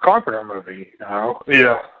a Carpenter movie, you know?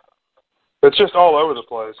 Yeah. It's just all over the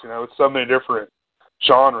place, you know? It's so many different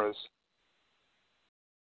genres.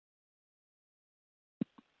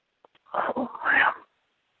 Oh, man.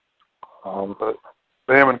 But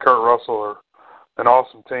him and Kurt Russell are an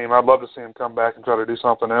awesome team. I'd love to see him come back and try to do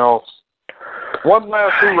something else. One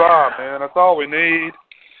last hoorah, man. That's all we need.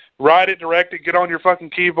 Write it, direct it, get on your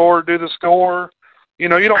fucking keyboard, do the score. You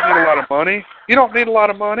know, you don't need a lot of money. You don't need a lot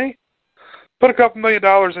of money. Put a couple $1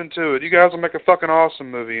 million into it. You guys will make a fucking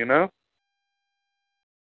awesome movie, you know?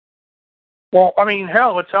 Well, I mean,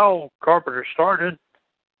 hell, it's how Carpenter started.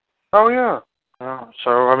 Oh, yeah.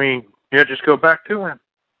 So, I mean, yeah, just go back to him.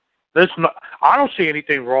 I don't see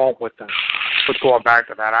anything wrong with going back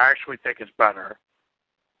to that. I actually think it's better.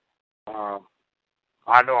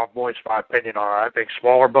 I know I've voiced my opinion on it. I think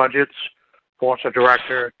smaller budgets force a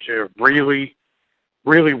director to really,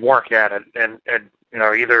 really work at it. And you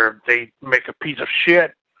know, either they make a piece of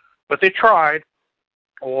shit, but they tried,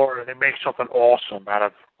 or they make something awesome out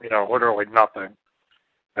of, you know, literally nothing.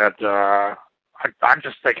 And I'm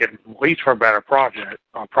just thinking, leads for a better product,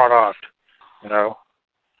 you know.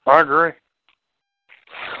 I agree.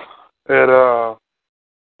 You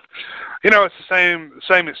know, it's the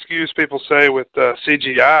same excuse people say with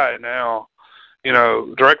CGI now. You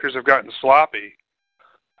know, directors have gotten sloppy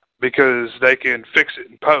because they can fix it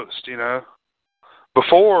in post, you know.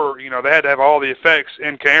 Before, you know, they had to have all the effects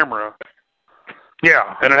in camera.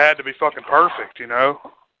 Yeah. And it had to be fucking perfect, you know.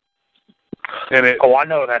 And I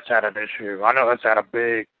know that's had an issue. I know that's had a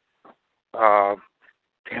big, damn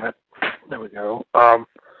it, there we go. A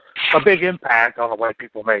big impact on the way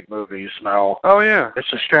people make movies now. Oh, yeah.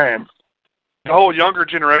 It's a shame. The whole younger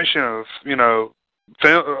generation of, you know,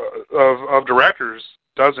 of directors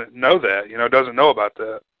doesn't know that, you know, doesn't know about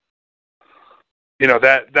that. You know,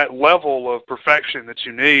 that level of perfection that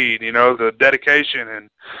you need, you know, the dedication,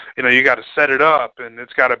 and, you know, you got to set it up and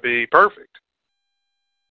it's got to be perfect.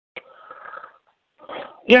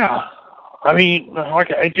 Yeah. I mean,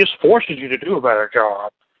 like, it just forces you to do a better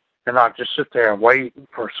job and not just sit there and wait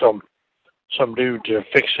for some dude to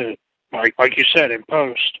fix it, like you said, in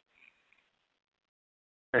post.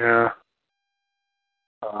 Yeah.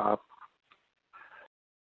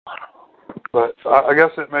 But I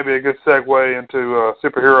guess it may be a good segue into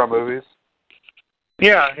superhero movies.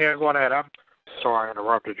 Yeah, go on ahead. I'm sorry I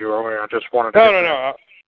interrupted you earlier. I just wanted to No.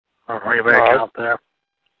 remake out there.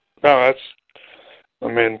 No, I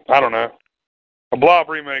mean, I don't know. A Blob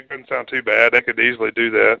remake doesn't sound too bad. They could easily do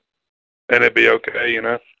that, and it'd be okay, you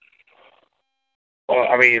know? Well,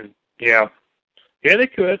 I mean, yeah. Yeah, they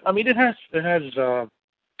could. I mean, it has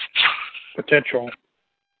potential.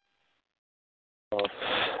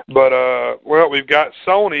 But, well, we've got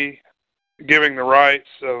Sony giving the rights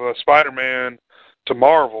of Spider-Man to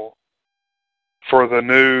Marvel for the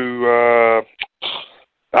new,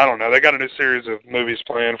 I don't know, they got a new series of movies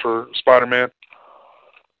planned for Spider-Man.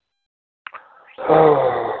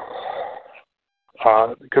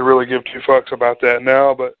 Could really give two fucks about that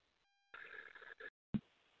now, but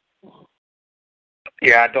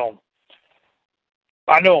yeah,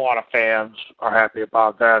 I know a lot of fans are happy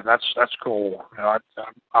about that. That's cool. You know,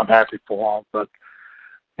 I'm happy for them, but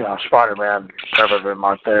you know, Spider-Man's never been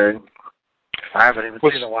my thing. I haven't even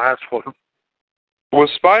seen the last one. Was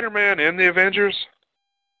Spider-Man in the Avengers?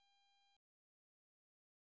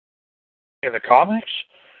 In the comics?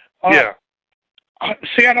 Yeah.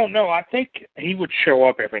 See, I don't know. I think he would show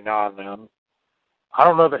up every now and then. I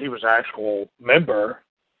don't know that he was an actual member,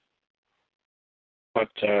 but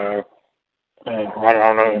I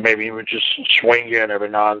don't know. Maybe he would just swing in every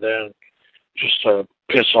now and then, just to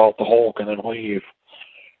piss off the Hulk and then leave.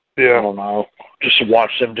 Yeah. I don't know. Just to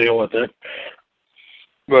watch them deal with it.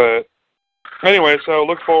 But anyway, so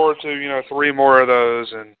look forward to, you know, 3 more of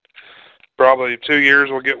those, and probably 2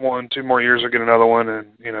 years we'll get one, 2 more years we'll get another one,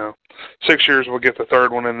 and, you know, 6 years we'll get the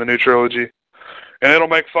 3rd one in the new trilogy. And it'll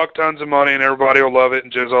make fuck tons of money, and everybody will love it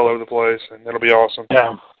and jizz all over the place, and it'll be awesome.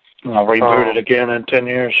 Yeah. I'll reboot it again in 10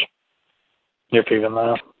 years. If even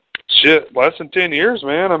that. Shit, less than 10 years,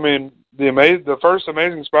 man. I mean, the first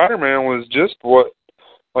Amazing Spider-Man was just, what,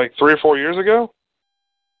 like 3 or 4 years ago?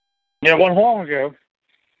 Yeah, one long ago.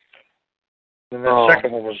 And the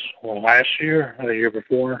second one was, last year or the year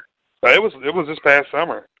before? It was this past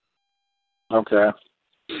summer. Okay.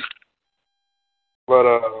 But,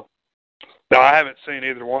 no, I haven't seen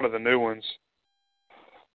either one of the new ones.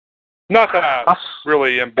 Not that I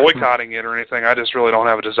really am boycotting it or anything. I just really don't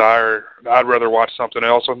have a desire. I'd rather watch something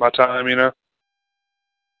else with my time, you know?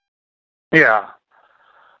 Yeah.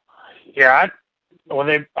 Yeah,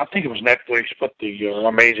 I think it was Netflix put the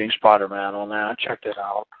Amazing Spider-Man on there. I checked it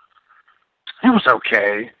out. It was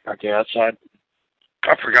okay, I guess.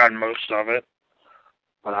 I've forgotten most of it,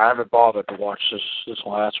 but I haven't bothered to watch this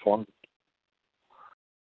last one.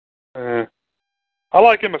 I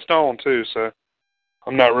like Emma Stone, too, so.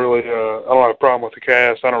 I'm not really. I don't have a problem with the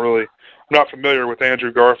cast. I'm not familiar with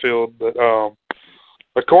Andrew Garfield, but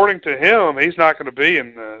according to him, he's not going to be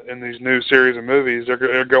in these new series of movies.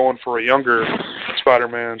 They're going for a younger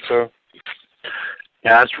Spider-Man. So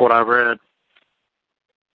yeah, that's what I read.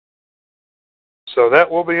 So that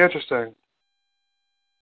will be interesting.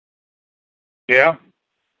 Yeah.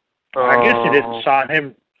 I guess they didn't sign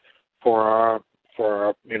him for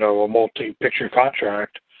a multi-picture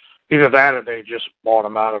contract. Either that or they just bought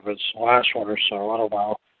him out of his last one or so. I don't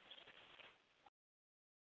know.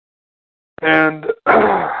 And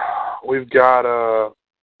we've got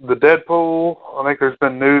the Deadpool. I think there's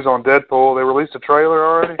been news on Deadpool. They released a trailer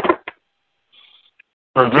already?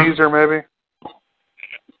 Or a teaser, maybe?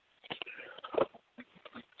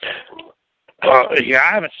 Yeah,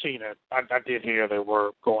 I haven't seen it. I did hear they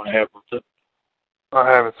were going ahead with it. I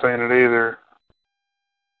haven't seen it either.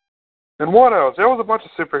 And what else? There was a bunch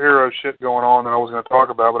of superhero shit going on that I was going to talk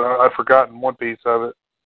about, but I'd forgotten one piece of it.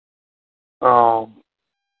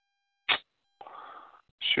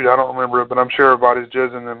 Shoot, I don't remember it, but I'm sure everybody's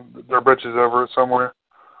jizzing their britches over it somewhere.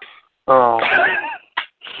 But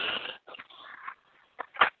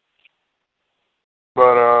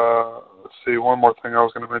let's see, one more thing I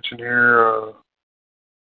was going to mention here.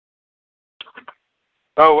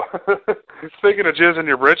 Speaking of jizz in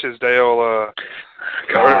your britches, Dale,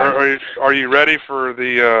 are you ready for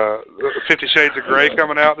the 50 Shades of Grey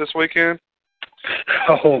coming out this weekend?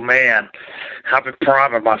 Oh, man. I've been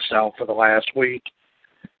priming myself for the last week.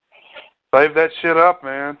 Save that shit up,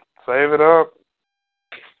 man. Save it up.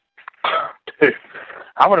 Dude,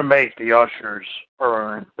 I'm going to make the ushers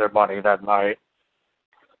earn their money that night.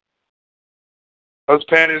 Those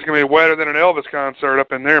panties are going to be wetter than an Elvis concert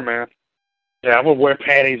up in there, man. Yeah, I'm going to wear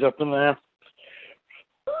panties up in there.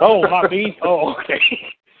 Oh, not me? Oh, okay.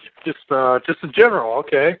 Just in general,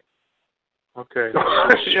 okay. Okay.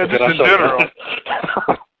 Yeah, just in general.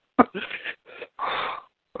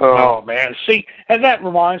 Oh, man. See, and that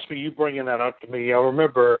reminds me, you bringing that up to me. I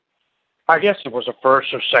remember, I guess it was the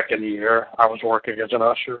first or second year I was working as an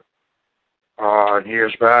usher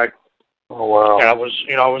years back. Oh, wow. And I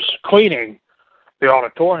was cleaning the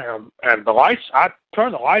auditorium, and I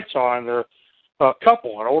turned the lights on. The an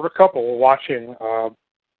older couple, were watching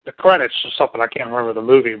the credits or something. I can't remember the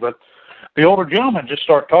movie, but the older gentleman just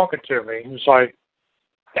started talking to me. He was like,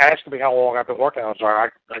 asking me how long I've been working. I was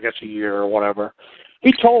like, I guess a year or whatever.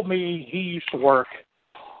 He told me he used to work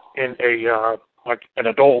in an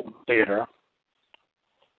adult theater.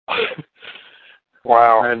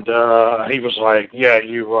 Wow. And he was like, yeah,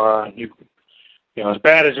 you as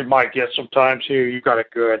bad as it might get sometimes here, you got it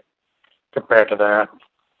good compared to that.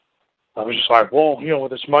 I was just like, well,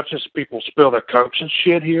 with as much as people spill their cokes and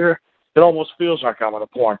shit here, it almost feels like I'm in a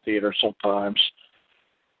porn theater sometimes.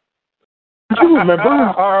 Do you remember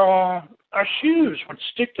our shoes would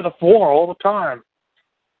stick to the floor all the time?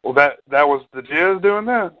 Well, that was the jizz doing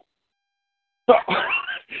that?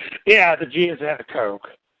 Yeah, the jizz and the Coke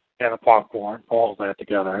and the popcorn, all of that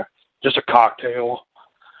together. Just a cocktail.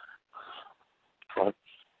 But,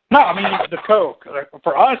 no, I mean, the Coke.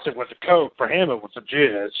 For us, it was a Coke. For him, it was a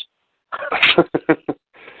jizz.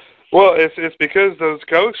 Well, it's because those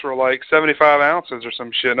Cokes were like 75 ounces or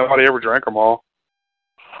some shit. Nobody ever drank them all.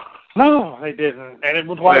 No, they didn't. And it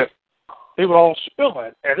was like, they would all spill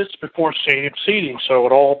it. And this is before seating, so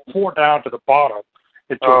it all poured down to the bottom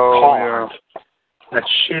into a pond. Yeah. That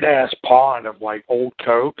shit-ass pond of, like, old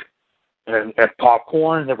Coke and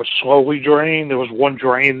popcorn that was slowly drained. There was one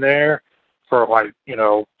drain there for, like,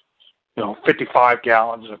 55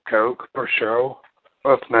 gallons of Coke per show.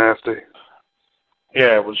 That's nasty.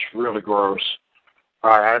 Yeah, it was really gross.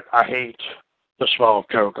 I hate the smell of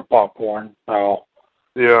Coke and popcorn now.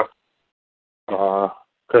 Yeah.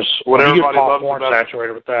 Because what when you get everybody popcorn loves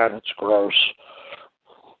saturated with that, it's gross.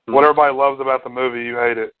 What everybody loves about the movie, you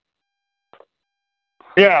hate it.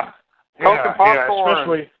 Yeah. Coke and popcorn.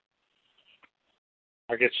 Especially,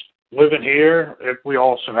 I guess, living here, we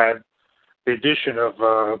also had the addition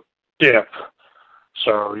of dip.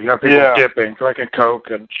 So you have people dipping, drinking Coke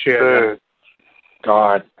and shit. Dude.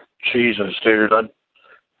 God, Jesus, dude.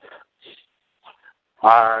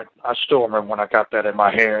 I still remember when I got that in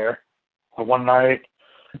my hair one night.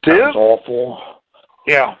 Dip? That was awful.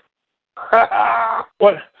 Yeah.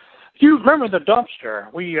 What? You remember the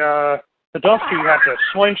dumpster? The dumpster you had to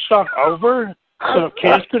swing stuff over so the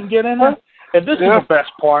kids couldn't get in it. And this is the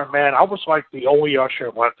best part, man. I was like the only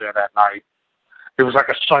usher who went there that night. It was like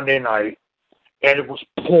a Sunday night, and it was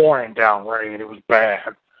pouring down rain. It was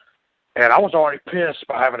bad. And I was already pissed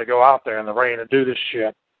by having to go out there in the rain and do this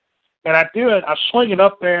shit. And I do it. I sling it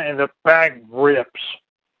up there, and the bag rips.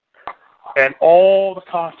 and all the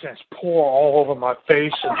contents pour all over my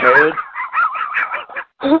face and head.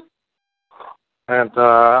 And,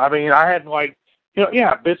 I mean, I had, like,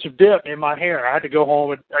 bits of dip in my hair. I had to go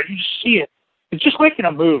home, and you just see it. It's just like in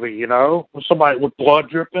a movie, you know, with somebody with blood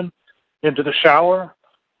dripping into the shower.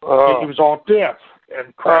 It was all dip,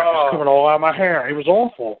 and crap was coming all out of my hair. It was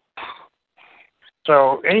awful.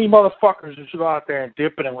 So any motherfuckers that go out there and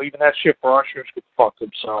dipping and leaving that shit for ushers could fuck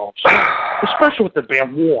themselves. Especially with it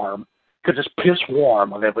being warm, because it's piss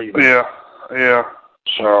warm when they leave it. Yeah.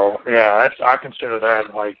 So, yeah, I consider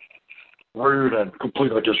that, like, rude and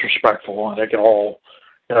completely disrespectful. And they can all,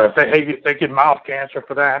 if they get mouth cancer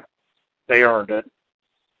for that, they earned it.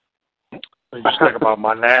 You just think about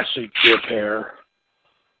my nasty dip hair.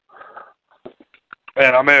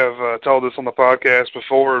 And I may have told this on the podcast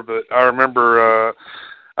before, but I remember,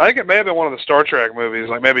 I think it may have been one of the Star Trek movies,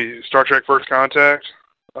 like maybe Star Trek First Contact.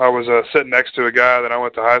 I was sitting next to a guy that I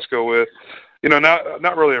went to high school with.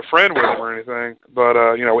 Not really a friend with him or anything, but,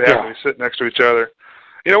 we happened to be sitting next to each other.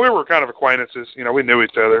 We were kind of acquaintances. We knew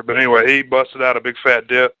each other. But anyway, he busted out a big fat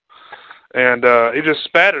dip, and he just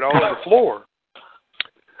spat it all over the floor.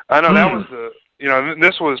 I know that was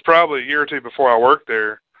this was probably a year or two before I worked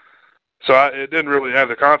there. So it didn't really have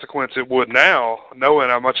the consequence it would now, knowing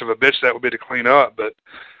how much of a bitch that would be to clean up. But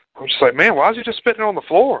I'm just like, man, why is he just spitting on the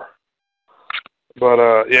floor? But,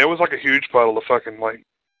 it was like a huge puddle of fucking, like,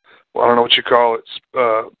 I don't know what you call it,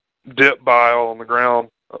 dip bile on the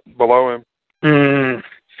ground below him. Mm.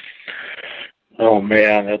 Oh,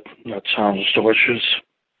 man, that sounds delicious.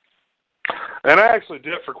 And I actually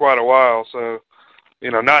dipped for quite a while, so,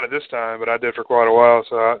 not at this time, but I did for quite a while,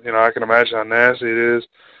 so, I can imagine how nasty it is.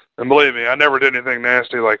 And believe me, I never did anything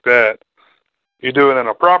nasty like that. You do it in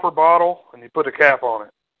a proper bottle, and you put a cap on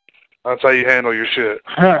it. That's how you handle your shit.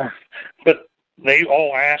 But they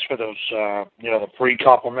all asked for those, the free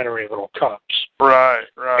complimentary little cups. Right.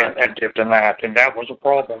 And dipped in that, and that was a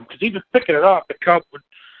problem. Because even picking it up, the cup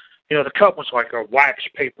was like a wax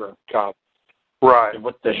paper cup. Right. And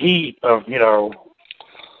with the heat of, a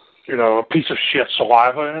piece of shit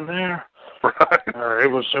saliva in there. Right.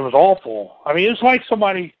 It was awful. I mean, it's like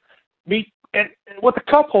somebody and with the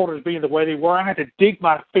cup holders being the way they were, I had to dig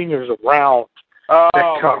my fingers around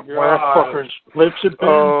that cup where that fucker's lips had been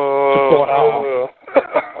to pull it out.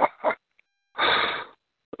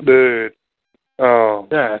 Dude.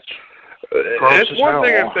 Yeah, it's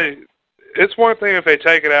one thing if they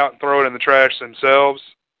take it out and throw it in the trash themselves,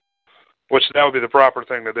 which that would be the proper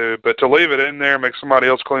thing to do. But to leave it in there and make somebody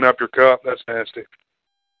else clean up your cup, that's nasty.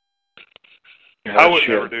 Yeah, I would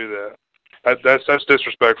never do that. That's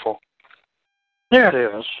disrespectful. Yeah, it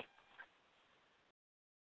is.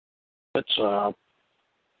 It's that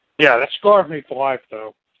scarred me for life,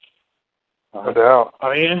 though. No doubt.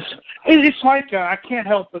 I mean, it's like I can't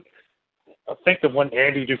help but think of when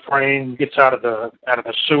Andy Dufresne gets out of the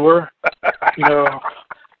sewer, Yeah.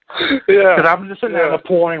 Because I'm just sitting there in the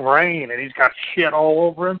pouring rain, and he's got shit all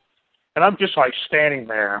over him, and I'm just like standing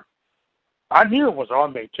there. I knew it was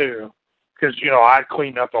on me too, because I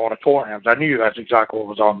cleaned up the auditoriums. I knew that's exactly what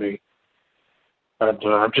was on me. And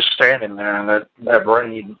I'm just standing there, and that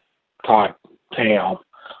rain, God damn.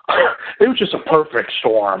 It was just a perfect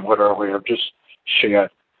storm, literally, of just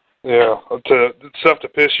shit. Yeah, stuff to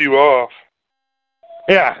piss you off.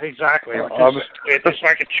 Yeah, exactly. It's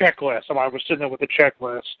like a checklist. Somebody was sitting there with a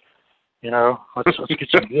checklist. Let's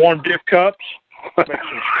get some warm dip cups. Make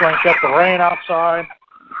sure you crank up the rain outside.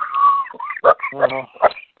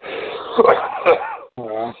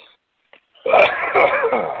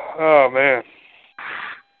 Oh, man.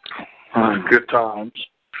 Good times.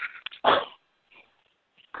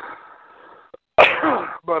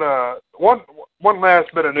 But one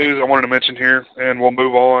last bit of news I wanted to mention here, and we'll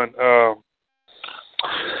move on.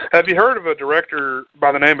 Have you heard of a director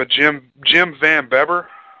by the name of Jim Van Beber?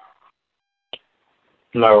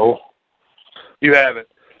 No. You haven't?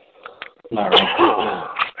 No.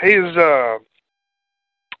 He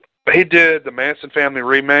did the Manson Family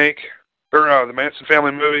remake, or the Manson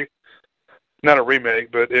Family movie. Not a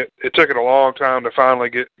remake, but it took it a long time to finally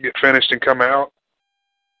get finished and come out.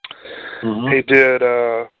 Mm-hmm. He did,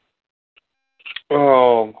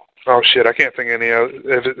 oh shit, I can't think of any of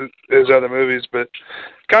his other movies, but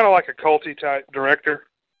kind of like a culty type director.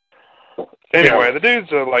 Anyway, the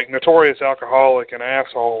dude's a like notorious alcoholic and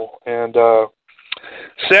asshole, and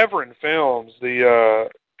Severin Films, the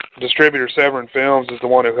distributor Severin Films, is the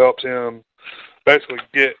one who helped him basically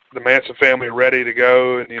get the Manson Family ready to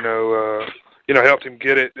go, and helped him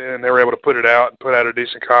get it, and they were able to put it out and put out a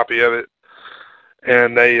decent copy of it.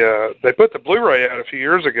 And they put the Blu-ray out a few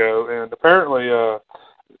years ago, and apparently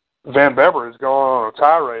Van Beber has gone on a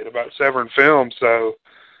tirade about severing films, so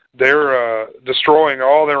they're destroying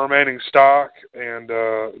all their remaining stock, and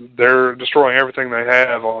they're destroying everything they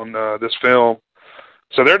have on this film.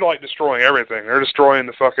 So they're like destroying everything. They're destroying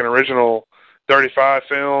the fucking original 35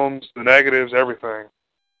 films, the negatives, everything.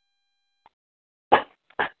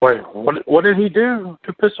 Wait, what did he do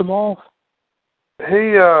to piss him off?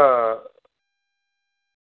 He,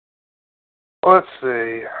 let's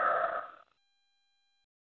see.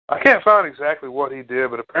 I can't find exactly what he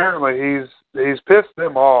did, but apparently he's pissed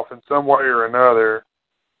them off in some way or another,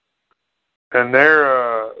 and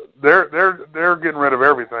they're getting rid of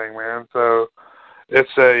everything, man. So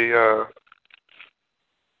it's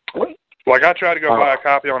like I tried to go buy a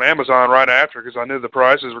copy on Amazon right after because I knew the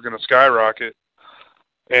prices were going to skyrocket,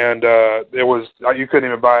 and it was you couldn't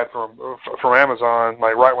even buy it from Amazon.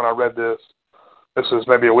 Like right when I read this, this was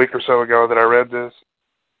maybe a week or so ago that I read this.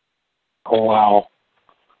 Oh wow.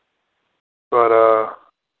 But,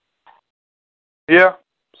 yeah,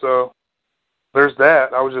 so there's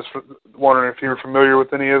that. I was just wondering if you were familiar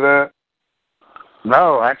with any of that.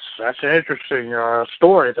 No, that's an interesting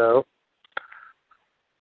story, though.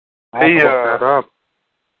 He that up.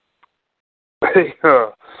 He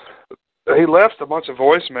left a bunch of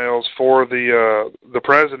voicemails for the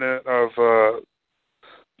president of,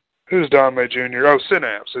 who's Don May Jr.? Oh,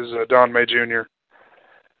 Synapse is Don May Jr.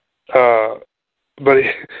 But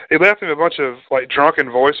he left him a bunch of, like, drunken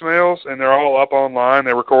voicemails, and they're all up online.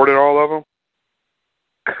 They recorded all of them.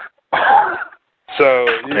 So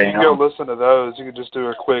you can go listen to those. You can just do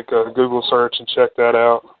a quick Google search and check that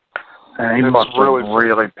out. And he must have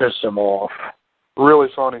really pissed him off. Really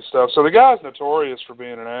funny stuff. So the guy's notorious for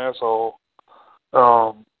being an asshole.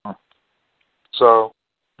 So,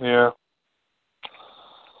 yeah.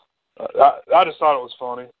 I just thought it was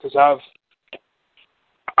funny, because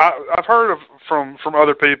I've heard from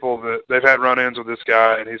other people that they've had run-ins with this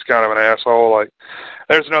guy, and he's kind of an asshole. Like,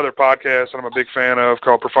 there's another podcast that I'm a big fan of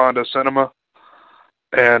called Profondo Cinema,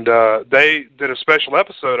 and they did a special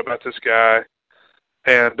episode about this guy,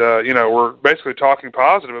 and we're basically talking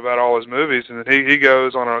positive about all his movies, and then he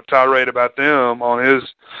goes on a tirade about them on his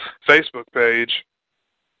Facebook page,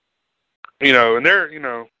 and they're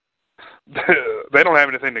they don't have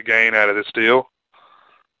anything to gain out of this deal.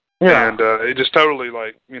 Yeah. And it just totally,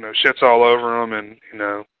 shits all over him, and,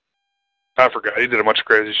 I forgot. He did a bunch of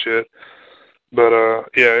crazy shit. But,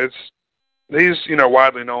 yeah, he's,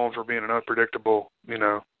 widely known for being an unpredictable,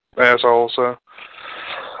 asshole, so.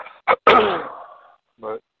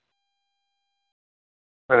 But,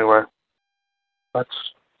 anyway.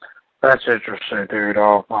 That's interesting, dude.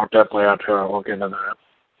 I'll definitely have to look into that.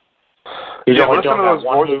 He's yeah, only listen to those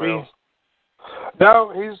one voicemails. movie?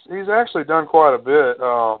 No, he's actually done quite a bit.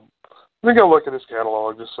 Let me go look at his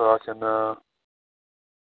catalog just so I can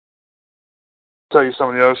tell you some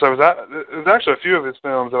of the other stuff. There's actually a few of his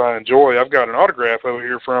films that I enjoy. I've got an autograph over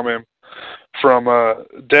here from him from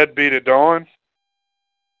Deadbeat at Dawn.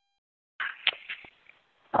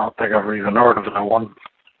 I don't think I've even heard of that one.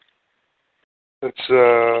 It's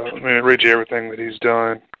let me read you everything that he's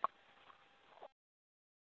done.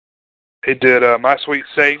 He did My Sweet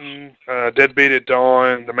Satan, Deadbeat at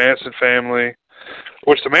Dawn, The Manson Family,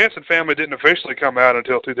 which The Manson Family didn't officially come out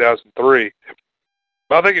until 2003.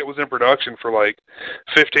 I think it was in production for like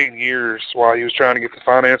 15 years while he was trying to get the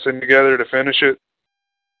financing together to finish it.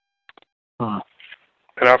 Huh.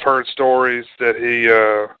 And I've heard stories that he,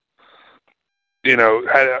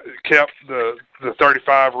 had kept the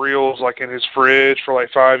 35 reels like in his fridge for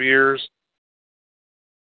like 5 years.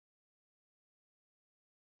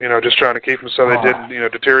 Just trying to keep them so they didn't,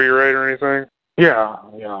 deteriorate or anything. Yeah.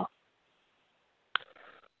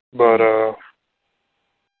 But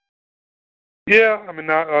yeah, I mean,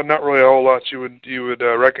 not really a whole lot you would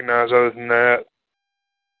recognize other than that.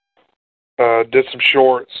 Did some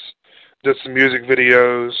shorts, did some music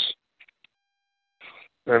videos,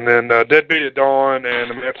 and then Deadbeat at Dawn and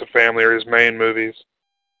The Manson Family are his main movies.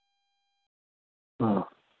 Hmm.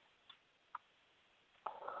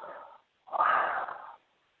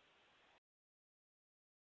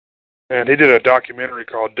 And he did a documentary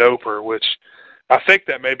called Doper, which I think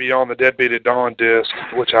that may be on the Deadbeat at Dawn disc,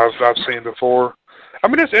 which I've seen before. I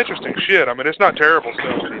mean, it's interesting shit. I mean, it's not terrible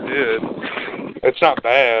stuff that he did. It's not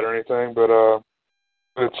bad or anything, but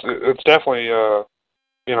it's definitely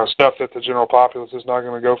stuff that the general populace is not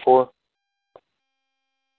going to go for.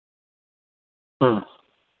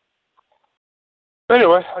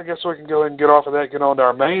 Anyway, I guess we can go ahead and get off of that, get on to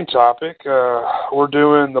our main topic. We're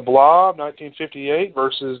doing The Blob, 1958,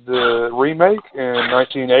 versus the remake in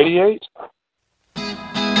 1988.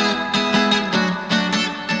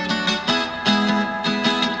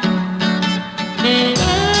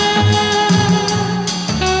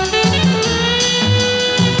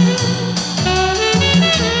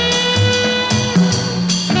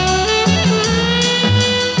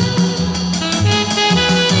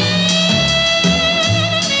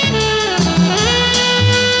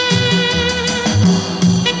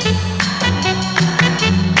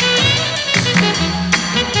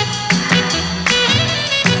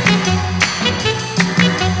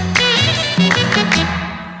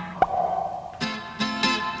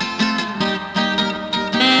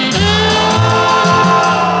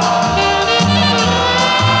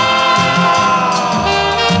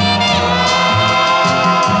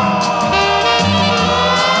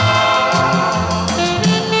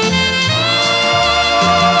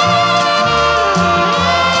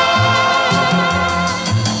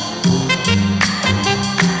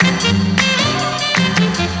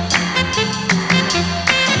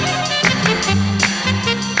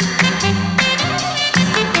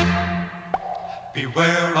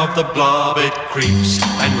 Beware of the blob, it creeps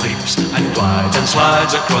and leaps and glides and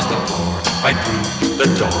slides across the floor, right through the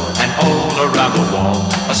door and all around the wall.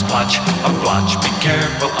 A splotch, a blotch, be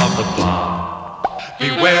careful of the blob.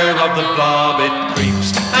 Beware of the blob, it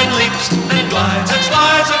creeps and leaps and glides and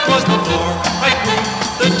slides across the floor, right through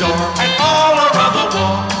the door and all around the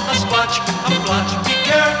wall. A splotch, a blotch, be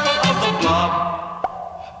careful of the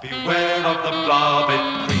blob. Beware of the blob,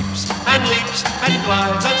 it creeps and leaps and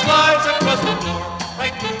glides and slides across the floor,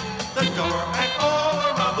 right through the door and all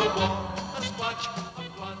around the wall. A splotch,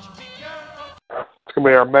 be careful. It's going to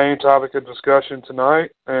be our main topic of discussion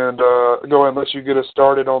tonight, and go ahead and let you get us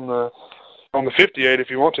started on the 58 if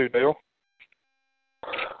you want to, Dale.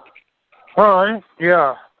 All right,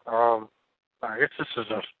 yeah. I guess this is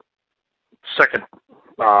a second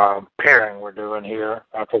pairing we're doing here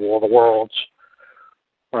after War of the Worlds.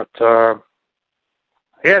 But,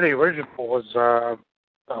 yeah, the original was a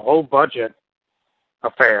low-budget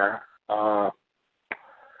affair,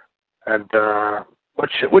 and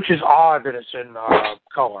which is odd that it's in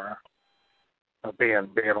color, being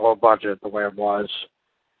low-budget the way it was.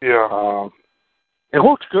 Yeah. It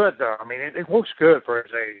looks good, though. I mean, it looks good for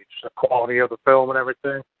its age, the quality of the film and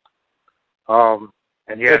everything. And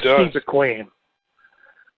yeah, Steve McQueen.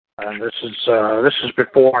 And this is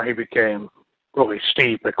before he became really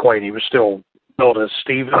Steve McQueen. He was still billed as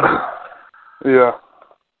Steven. Yeah.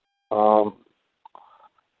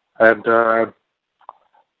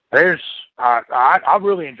 There's I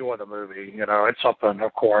really enjoy the movie. You know, it's something,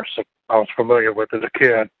 of course, that I was familiar with as a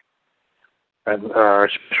kid, and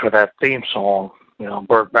especially that theme song. You know,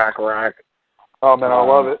 Burt Bacharach. Oh man, I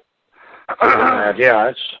love it.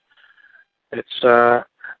 Yeah, it's the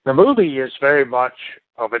movie is very much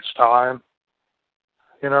of its time.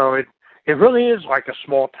 You know, it really is like a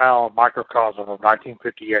small town microcosm of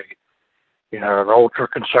 1958. You know, an ultra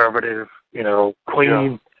conservative, you know,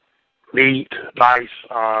 clean, neat, nice,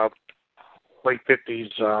 late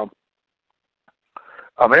 50s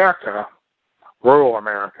America, rural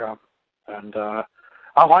America, and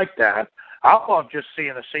I like that. I love just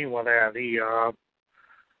seeing the scene where they're the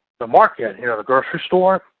market, you know, the grocery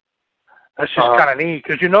store. That's just kind of neat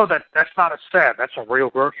because you know that's not a set; that's a real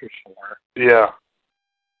grocery store. Yeah.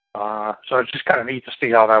 So it's just kind of neat to see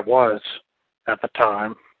how that was at the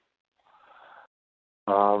time.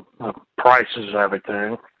 The prices and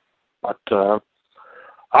everything. But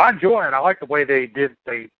I enjoy it. I like the way they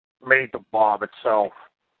made the blob itself.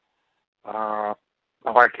 I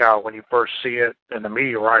like how when you first see it in the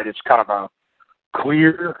meteorite, it's kind of a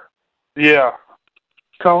clear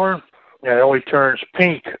color. Yeah, it only turns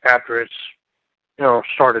pink after it's, you know,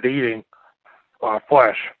 started eating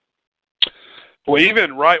flesh. Well,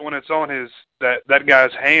 even right when it's on that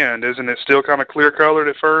guy's hand, isn't it still kind of clear colored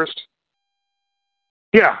at first?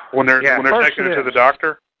 Yeah. When they're taking it to the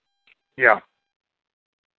doctor? Yeah.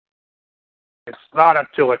 It's not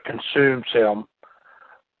until it consumes him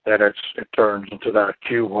that it turns into that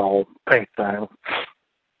cute little pink thing.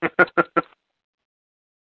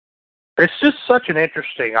 It's just such an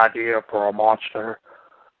interesting idea for a monster.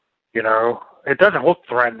 You know, it doesn't look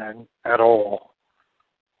threatening at all.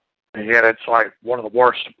 And yet it's like one of the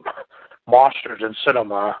worst monsters in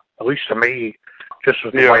cinema, at least to me, just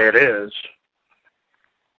with the way it is.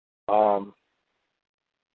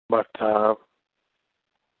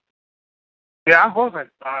 Yeah, I love it.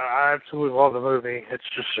 I absolutely love the movie. It's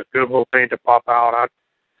just a good little thing to pop out.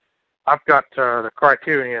 I've got the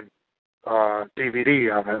Criterion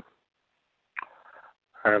DVD of it,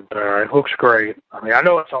 and it looks great. I mean, I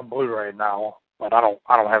know it's on Blu-ray now, but I don't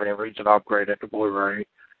have any reason to upgrade it to Blu-ray.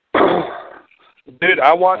 Dude,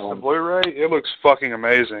 I watched the Blu-ray. It looks fucking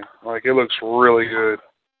amazing. Like, it looks really good.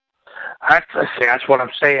 That's what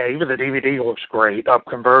I'm saying. Even the DVD looks great. I've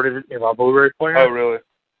converted it in my Blu-ray player. Oh, really?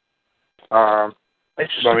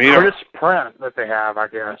 It's just a crisp print that they have, I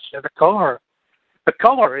guess. And the color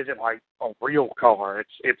isn't like a real color.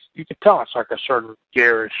 It's you can tell it's like a certain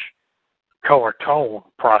garish color tone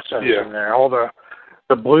process in there. All the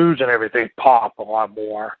blues and everything pop a lot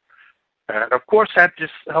more. And of course that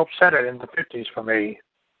just helps set it in the 50s for me.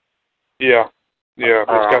 Yeah. Yeah.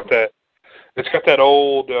 It's got that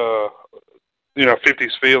old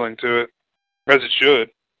 50s feeling to it, as it should.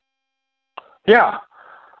 Yeah.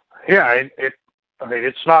 Yeah, I mean,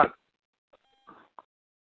 it's not,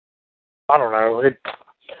 I don't know,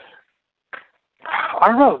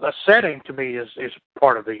 the setting to me is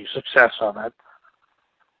part of the success of it.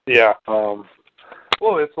 Yeah. Well,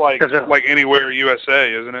 it's like Anywhere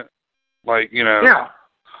USA, isn't it? Like, you know. Yeah.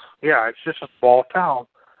 Yeah, it's just a small town.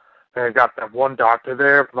 And they got that one doctor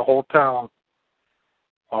there for the whole town.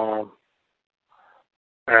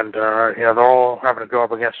 And, they're all having to go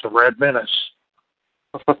up against the Red Menace.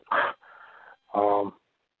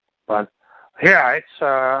 But, yeah,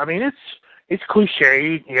 it's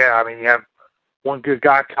cliched. Yeah, I mean, you have one good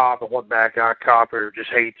guy cop and one bad guy cop who just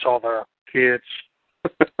hates all the kids.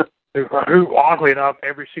 who, oddly enough,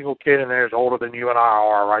 every single kid in there is older than you and I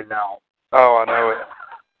are right now. Oh, I know it.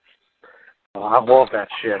 I love that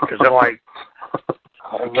shit, because they're like...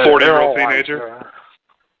 40-year-old teenager?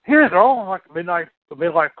 Yeah, they're all like midlife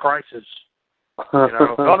crisis.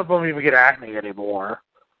 None of them even get acne anymore.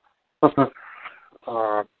 That's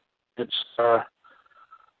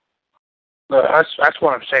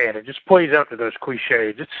what I'm saying. It just plays up to those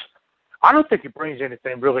cliches. I don't think it brings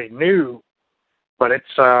anything really new, but it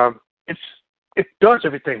does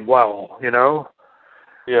everything well,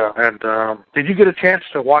 Yeah. And did you get a chance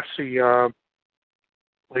to watch the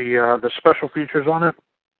special features on it?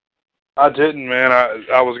 I didn't, man.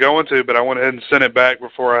 I was going to, but I went ahead and sent it back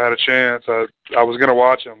before I had a chance. I was going to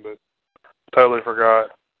watch them, but totally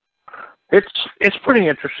forgot. It's pretty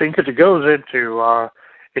interesting because it goes into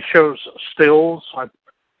it shows stills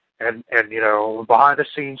and behind the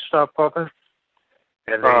scenes stuff of it,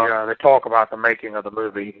 and they talk about the making of the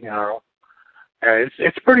movie, And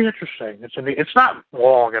it's pretty interesting. It's not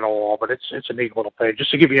long at all, but it's a neat little thing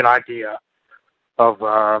just to give you an idea of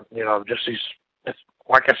just these.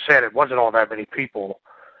 Like I said, it wasn't all that many people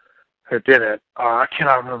who did it. I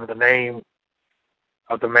cannot remember the name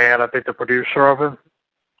of the man. I think the producer of it,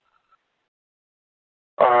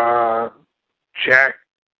 Jack.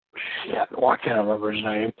 Shit, I can't remember his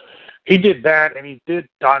name. He did that, and he did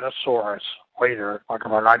Dinosaurus later, like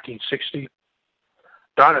around 1960.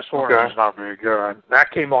 Dinosaurus is not very good.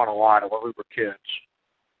 That came on a lot when we were kids.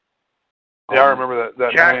 Yeah, I remember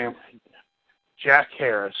that name. Jack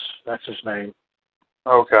Harris, that's his name.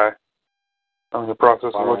 Okay. I'm in the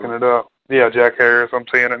process of looking it up. Yeah, Jack Harris. I'm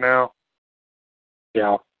seeing it now.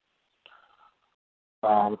 Yeah.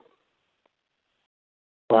 But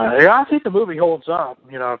yeah, I think the movie holds up.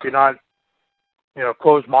 If you're not,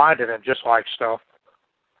 closed-minded and just like stuff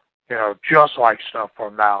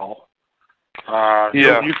from now.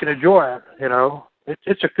 You can enjoy it.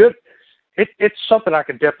 It's a good. It's something I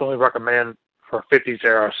can definitely recommend for 50s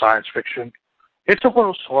era science fiction. It's a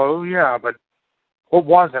little slow, yeah, but what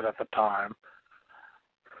was it at the time?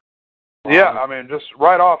 Yeah, I mean, just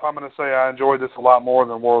right off, I'm going to say I enjoyed this a lot more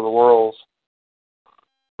than War of the Worlds.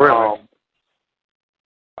 Really?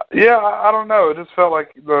 Yeah, I don't know. It just felt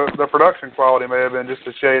like the production quality may have been just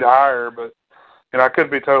a shade higher, but I could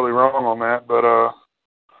be totally wrong on that, but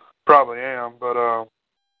probably am. But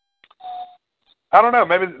I don't know.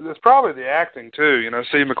 Maybe it's probably the acting too.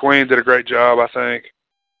 Steve McQueen did a great job, I think,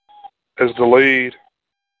 as the lead.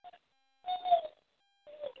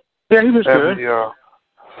 Yeah, he was good.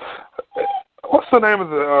 What's the name of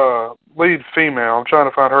the lead female? I'm trying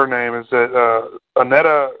to find her name. Is it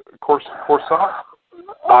Annetta Corsat?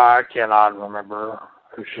 I cannot remember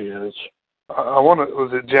who she is.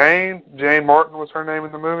 Was it Jane? Jane Martin was her name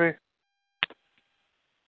in the movie?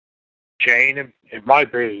 Jane? It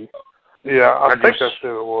might be. Yeah, I think that's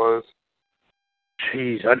who it was.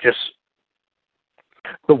 Jeez,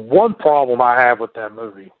 the one problem I have with that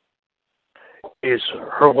movie is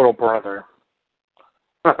her little brother.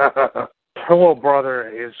 Her little brother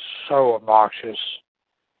is so obnoxious.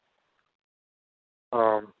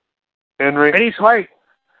 Henry? And he's like,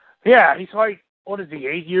 what is he,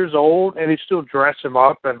 8 years old, and he still dress him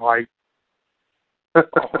up and like,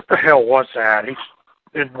 what the hell was that? He's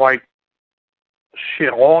in like,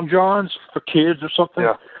 Long Johns for kids or something.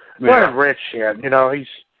 Yeah. What rich shit,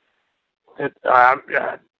 I'm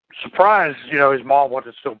surprised, his mom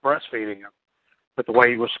wasn't still breastfeeding him. But the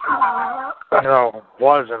way he was,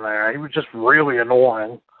 was in there, he was just really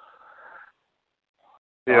annoying.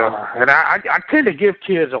 Yeah. And I tend to give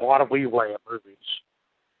kids a lot of leeway in movies.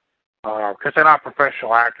 Because they're not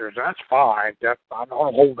professional actors. That's fine. I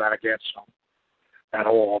don't hold that against them at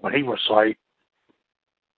all. But he was like,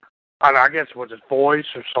 I guess it was his voice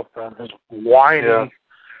or something, his whining. Yeah.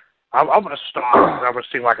 I'm going to stop because I'm going to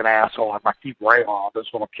seem like an asshole if I keep railing on this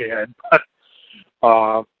little kid. But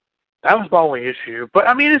that was my only issue. But,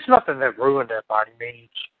 I mean, it's nothing that ruined it by any means.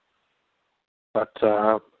 But,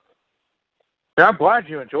 I'm glad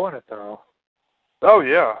you enjoyed it, though. Oh,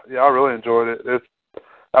 yeah. Yeah, I really enjoyed it.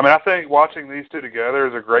 I think watching these two together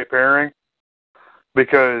is a great pairing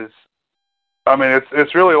because,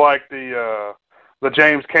 it's really like the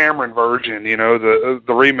James Cameron version, the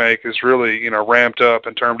remake is really, ramped up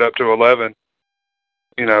and turned up to 11,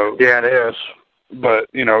 Yeah, it is. But,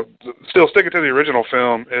 still sticking to the original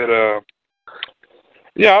film, I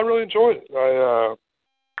really enjoyed it.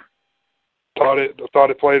 thought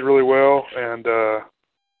it played really well, and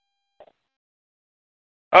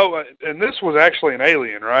and this was actually an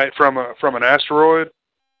alien, right? From an asteroid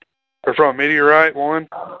or from a meteorite one.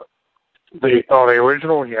 The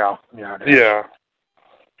original, yeah. Yeah.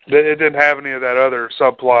 It didn't have any of that other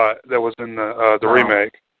subplot that was in the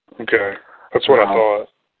remake. Okay, that's what I thought.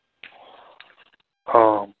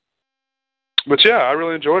 But yeah, I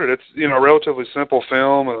really enjoyed it. It's a relatively simple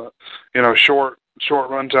film, short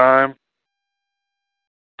run time.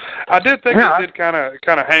 I did think it did kind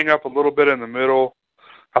of hang up a little bit in the middle.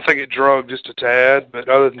 I think it drug just a tad, but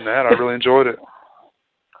other than that, I really enjoyed it.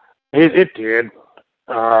 It did.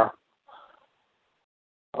 Yeah,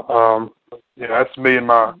 that's me and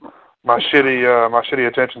my shitty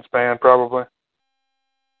attention span, probably.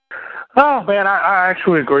 Oh man, I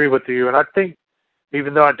actually agree with you, and I think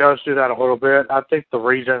even though it does do that a little bit, I think the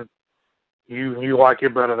reason you like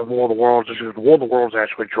it better than War of the Worlds is because War of the Worlds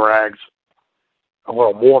actually drags a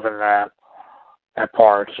little more than that at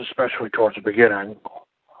parts, especially towards the beginning.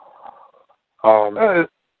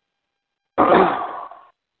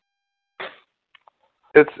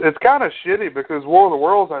 It's kind of shitty because War of the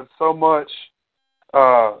Worlds had so much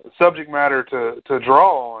subject matter to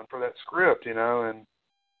draw on for that script, and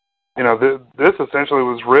this essentially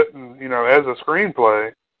was written, as a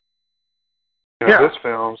screenplay. This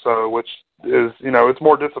film, so which is, it's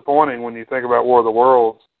more disappointing when you think about War of the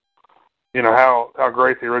Worlds. How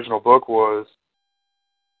great the original book was.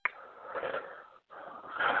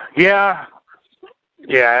 Yeah,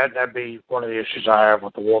 that'd be one of the issues I have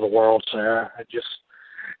with the War of the Worlds there.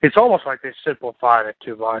 It's almost like they simplified it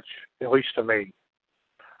too much, at least to me.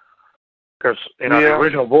 Because, the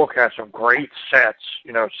original book has some great sets,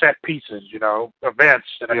 set pieces, events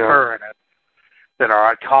that occur in it that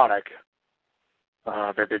are iconic,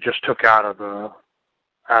 that they just took out of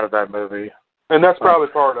that movie. And that's probably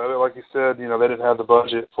part of it. Like you said, they didn't have the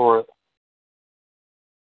budget for it.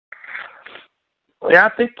 Yeah, I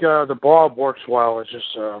think the Blob works well. It's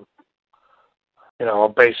just, a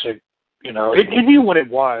basic, it knew what it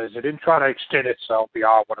was. It didn't try to extend itself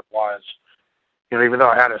beyond what it was. Even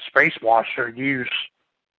though it had a space monster, it used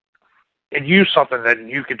something that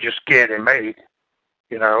you could just get and make,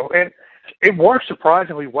 and it works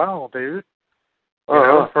surprisingly well, dude.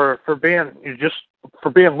 For being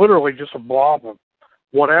literally just a blob of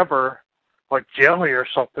whatever, like jelly or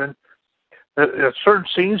something. There's certain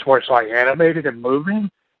scenes where it's like animated and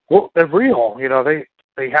moving. Well, they're real. They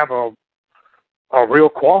have a real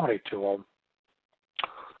quality to them.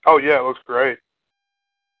 Oh yeah, it looks great.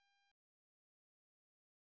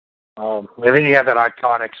 And then you have that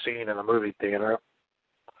iconic scene in the movie theater.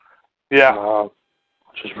 Yeah.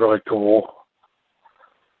 Which is really cool.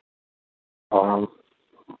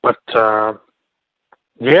 But the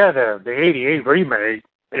 88 remake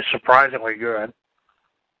is surprisingly good.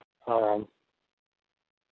 Because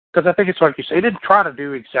I think it's like you say, they didn't try to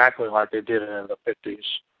do exactly like they did in the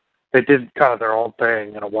 50s. They did kind of their own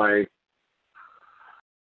thing in a way.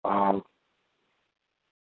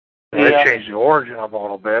 They changed the origin of it a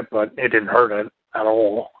little bit, but it didn't hurt it at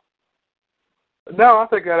all. No, I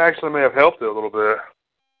think that actually may have helped it a little bit.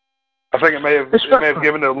 I think it may have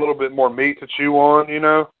given it a little bit more meat to chew on,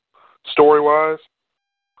 story-wise.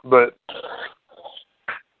 But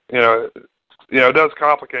it does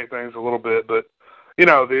complicate things a little bit. But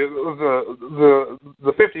the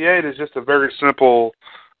 58 is just a very simple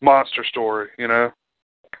monster story,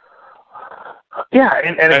 Yeah,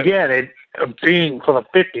 and again, it being from the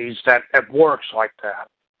 50s, that works like that.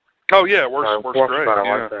 Oh yeah, it works great. Better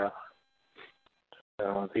like that.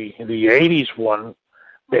 The 80s one,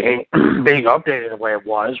 being updated the way it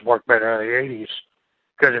was, worked better in the 80s.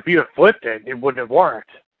 Because if you had flipped it, it wouldn't have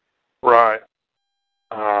worked. Right.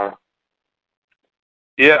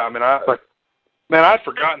 Yeah, I mean, I'd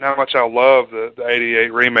forgotten how much I love the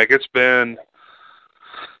 88 remake. It's been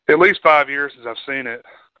at least 5 years since I've seen it.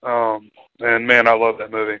 And man, I love that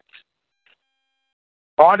movie.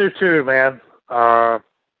 Oh, I do too, man. I'll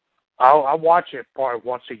watch it probably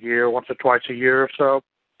once or twice a year or so.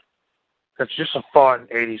 It's just a fun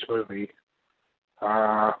 80s movie.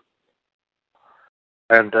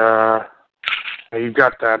 And you've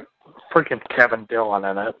got that freaking Kevin Dillon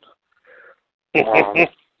in it.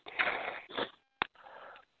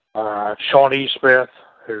 Shawnee Smith,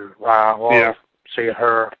 who seeing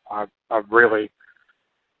her, I really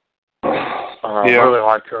really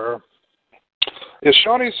like her. Yeah,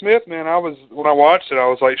 Shawnee Smith, man, when I watched it, I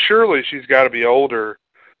was like, surely she's got to be older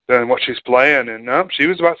than what she's playing, and no, she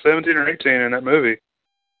was about 17 or 18 in that movie.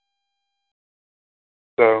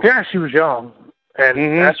 So yeah, she was young,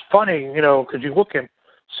 and that's funny, because you look and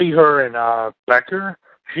see her in Becker.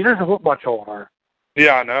 She doesn't look much older.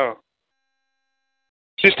 Yeah, I know.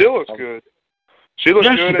 She still looks good. She looks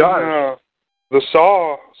good she in does. the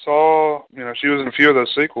Saw. You know, she was in a few of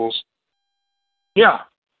those sequels. Yeah.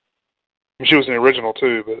 She was in the original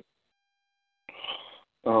too, but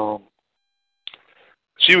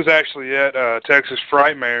she was actually at Texas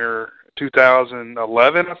Frightmare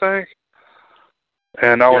 2011, I think.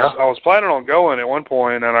 And I was planning on going at one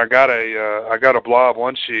point, and I got a Blob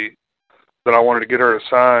one sheet that I wanted to get her to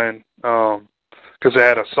sign because they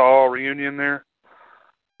had a Saw reunion there,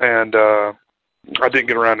 and I didn't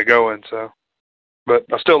get around to going. So, but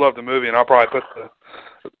I still love the movie, and I'll probably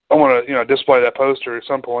I want to display that poster at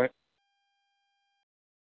some point.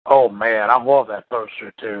 Oh man, I love that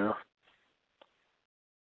poster too.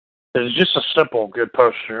 It's just a simple, good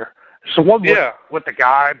poster. It's the one with the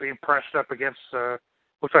guy being pressed up against,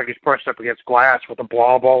 looks like he's pressed up against glass with a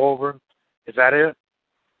blob all over him. Is that it?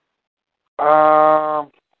 The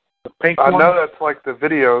pink one? I know that's like the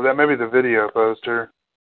video. That may be the video poster.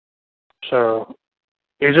 So,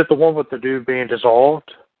 is it the one with the dude being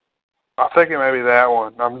dissolved? I think it may be that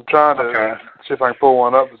one. I'm trying to see if I can pull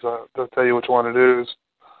one up to tell you which one it is.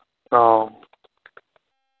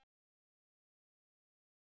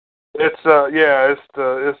 It's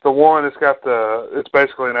the one. It's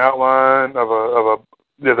basically an outline of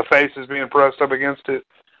the face is being pressed up against it.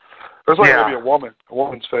 There's like maybe a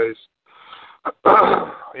woman's face.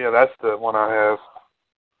 Yeah, that's the one I have.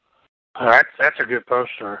 That's a good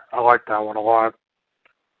poster. I like that one a lot.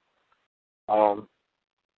 I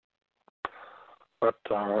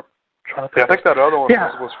think that other one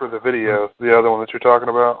was for the video. The other one that you're talking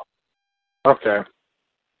about. Okay.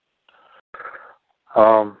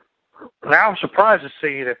 Now I'm surprised to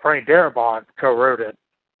see that Frank Darabont co-wrote it.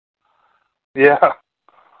 Yeah.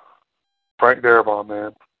 Frank Darabont,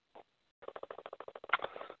 man.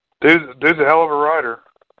 Dude's a hell of a writer.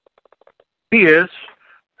 He is.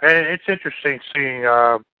 And it's interesting seeing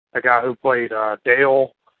the guy who played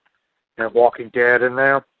Dale in Walking Dead in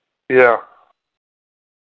there. Yeah.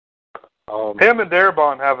 Him and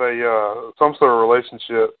Darabont have some sort of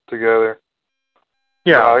relationship together.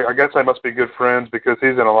 Yeah. I guess they must be good friends because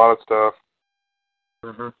he's in a lot of stuff.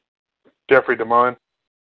 Mm-hmm. Jeffrey DeMunn.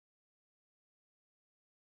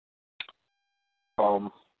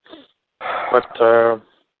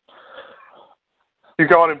 You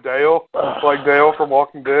called him Dale? Like Dale from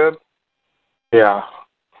Walking Dead? Yeah.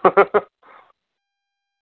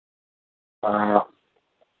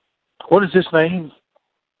 What is his name?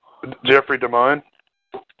 Jeffrey DeMunn.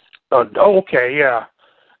 Oh, okay, yeah.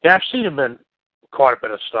 Yeah, I've seen him in quite a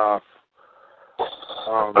bit of stuff.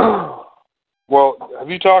 Well, have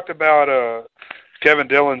you talked about Kevin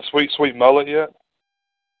Dillon's Sweet Sweet Mullet yet?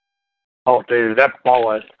 Oh, dude, that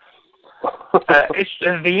mullet. It's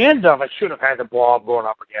the end of it should have had the blob going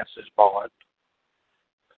up against his mullet.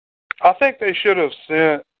 I think they should have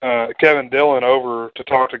sent Kevin Dillon over to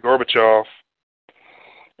talk to Gorbachev,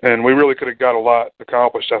 and we really could have got a lot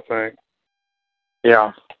accomplished, I think.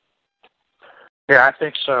 Yeah. Yeah, I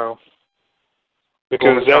think so.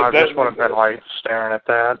 Because that would have been like staring at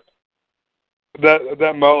that.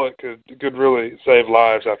 That mullet could really save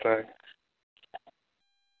lives, I think.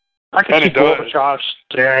 I can see Gorbachev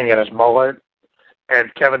staring at his mullet,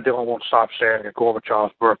 and Kevin Dillon won't stop staring at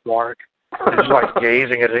Gorbachev's birthmark. They're just like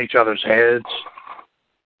gazing at each other's heads.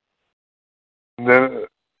 And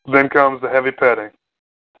then comes the heavy petting.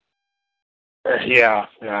 Yeah,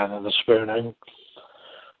 and then the spooning.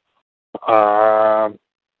 I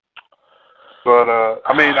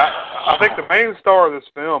think the main star of this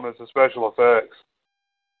film is the special effects.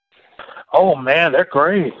 Oh man, they're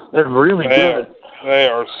great. They're really good. They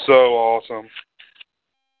are so awesome.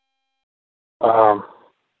 I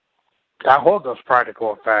love those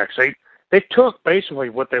practical effects. They took basically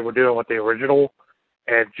what they were doing with the original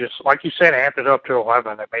and just, like you said, amped it up to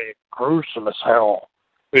 11. It made it gruesome as hell.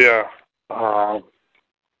 Yeah.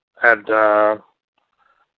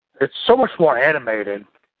 It's so much more animated,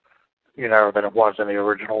 than it was in the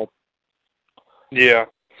original. Yeah.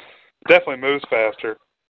 Definitely moves faster.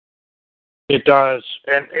 It does,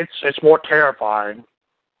 and it's more terrifying.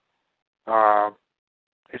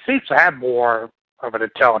 It seems to have more of an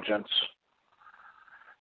intelligence.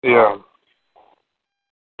 Yeah.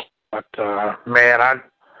 Man,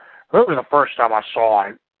 it was the first time I saw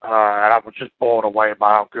it, and I was just blown away by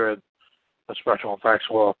how good the special effects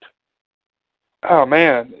looked. Oh,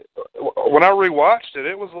 man. When I rewatched it,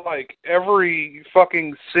 it was like every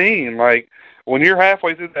fucking scene. Like, when you're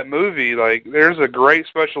halfway through that movie, like, there's a great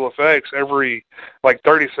special effects every,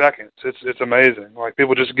 30 seconds. It's amazing. Like,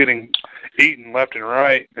 people just getting eaten left and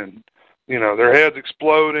right and, their heads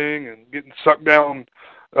exploding and getting sucked down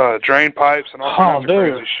drain pipes and all kinds of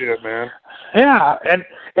crazy shit, man. Yeah, and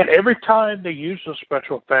every time they used those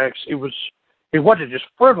special effects, it wasn't just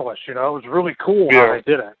frivolous, you know. It was really cool how they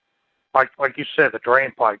did it. Like you said, the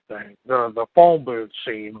drain pipe thing, the phone booth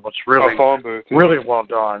scene was really really well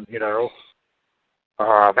done, you know.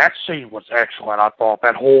 That scene was excellent. I thought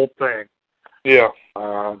that whole thing. Yeah.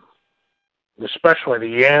 Especially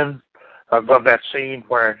the end of that scene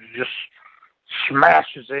where it just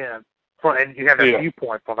smashes in, and you have that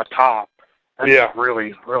viewpoint from the top. That's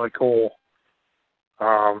really, really cool.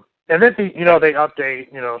 And then they update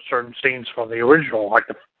certain scenes from the original, like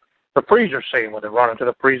the freezer scene when they run into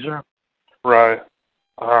the freezer. Right.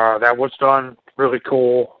 That was done really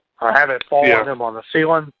cool. I have it following them on the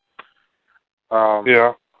ceiling.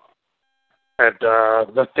 Yeah. And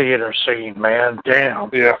the theater scene, man, damn.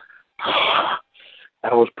 Yeah.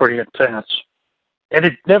 That was pretty intense. And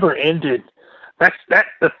it never ended.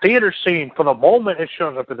 The theater scene, from the moment it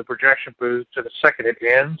shows up in the projection booth to the second it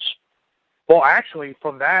ends. Well, actually,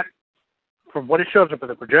 from when it shows up in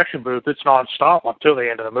the projection booth, it's nonstop until the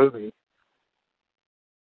end of the movie.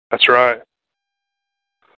 That's right.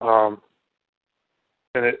 And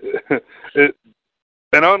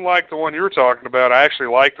and unlike the one you were talking about, I actually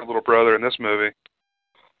like the little brother in this movie.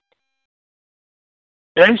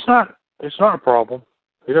 Yeah, it's not a problem.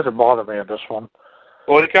 He doesn't bother me in this one.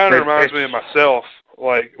 Well, he kind of reminds me of myself,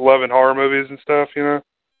 like loving horror movies and stuff, you know?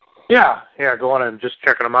 Yeah, going and just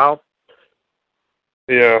checking them out.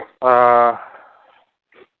 Yeah.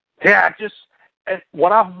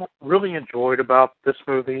 What I really enjoyed about this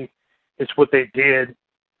movie is what they did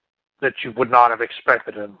that you would not have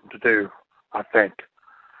expected them to do, I think.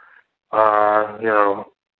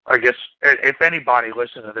 I guess if anybody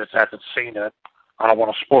listening to this hasn't seen it, I don't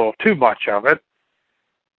want to spoil too much of it.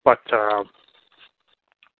 But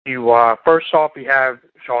first off, you have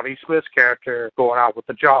Shawnee Smith's character going out with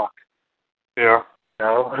the jock. Yeah.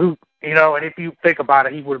 And if you think about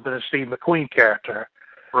it, he would have been a Steve McQueen character.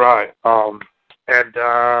 Right. And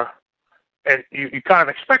you kind of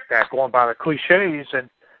expect that going by the cliches, and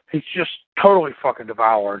he's just totally fucking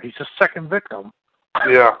devoured. He's a second victim.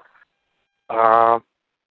 Yeah. And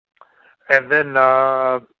then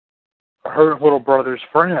her little brother's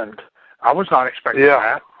friend. I was not expecting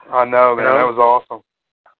that. I know, man. That was awesome.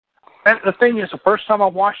 And the thing is, the first time I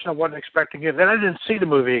watched it, I wasn't expecting it. Then I didn't see the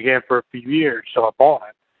movie again for a few years, so I bought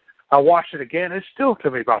it. I watched it again. It still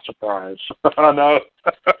took me by surprise. I know.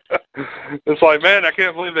 It's like, man, I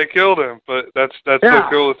can't believe they killed him. But that's so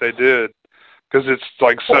cool that they did, because it's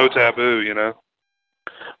like so taboo, you know.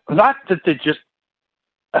 Not just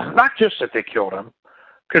that they killed him,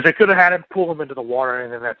 because they could have had him pull him into the water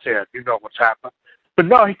and then that's it. You know what's happened. But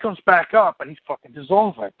no, he comes back up and he's fucking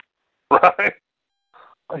dissolving. Right.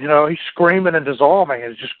 He's screaming and dissolving,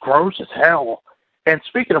 and it's just gross as hell. And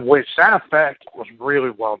speaking of which, that effect was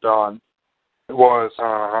really well done. It was.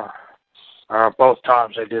 Both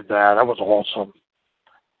times they did that. That was awesome.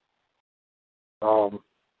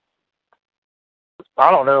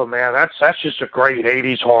 I don't know, man. That's just a great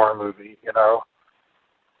 80s horror movie, you know.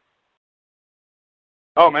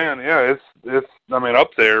 Oh man, yeah, it's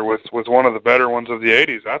up there with one of the better ones of the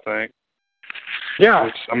 80s, I think. Yeah.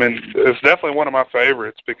 It's definitely one of my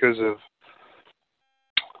favorites because of,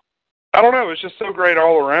 I don't know, it's just so great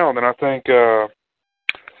all around. And I think,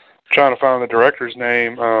 trying to find the director's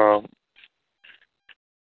name,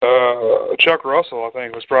 Chuck Russell, I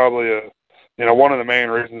think, was probably one of the main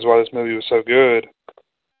reasons why this movie was so good.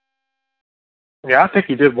 Yeah, I think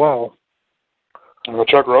he did well. Well,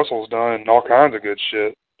 Chuck Russell's done all kinds of good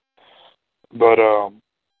shit. But,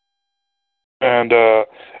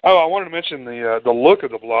 I wanted to mention the look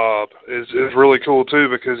of the Blob is really cool too,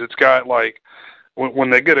 because it's got like, when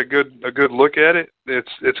they get a good look at it,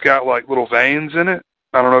 it's got like little veins in it.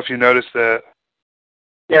 I don't know if you noticed that.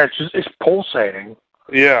 Yeah, it's pulsating.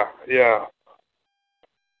 Yeah. Yeah.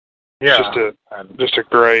 It's just a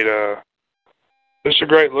great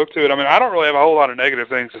look to it. I don't really have a whole lot of negative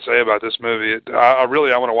things to say about this movie. I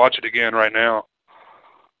want to watch it again right now.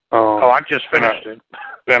 I just finished it.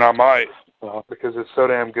 Then I might, because it's so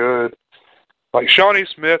damn good. Like, Shawnee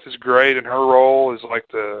Smith is great, and her role is like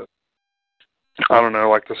the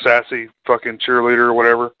sassy fucking cheerleader or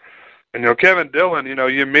whatever. And, Kevin Dillon,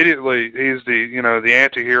 you immediately, he's the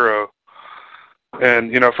anti-hero.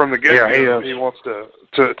 And, from the get-go, he wants to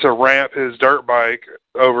ramp his dirt bike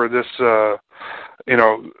over this,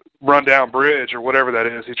 rundown bridge or whatever that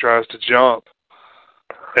is he tries to jump.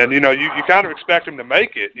 And, you kind of expect him to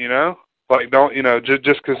make it, like, don't,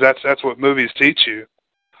 just because that's what movies teach you.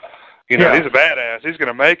 You know, Yeah. he's a badass. He's going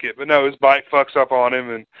to make it. But no, his bike fucks up on him,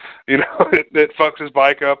 and, you know, it fucks his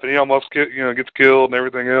bike up, and he almost gets killed and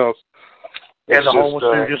everything else. And the homeless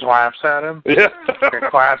dude just laughs at him. Yeah. And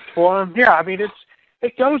claps for him. Yeah, I mean,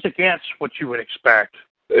 it goes against what you would expect.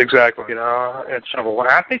 Exactly. You know, and so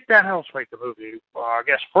I think that helps make the movie, I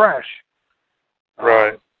guess, fresh.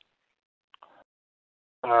 Right.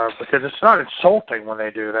 Because it's not insulting when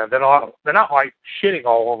they do that. They're not like shitting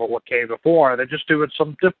all over what came before. They're just doing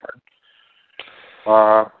something different.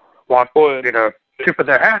 You know, tipping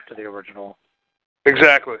their hat to the original.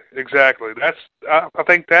 Exactly. I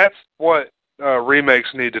think that's what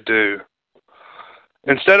remakes need to do.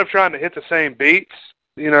 Instead of trying to hit the same beats,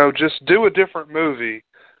 you know, just do a different movie,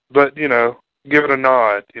 but, you know, give it a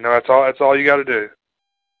nod. You know, that's all you got to do.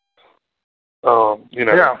 You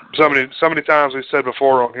know, Yeah. so many times we've said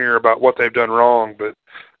before on here about what they've done wrong, but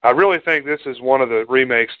I really think this is one of the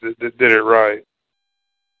remakes that did it right.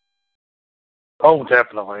 Oh,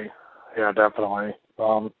 definitely. Yeah, definitely.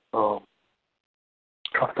 Trying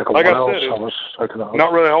to think of Like what I else said, I was thinking of.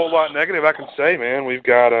 Not really a whole lot negative I can say, man. We've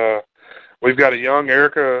got a young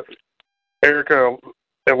Erica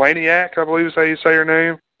Eleniak, I believe is how you say her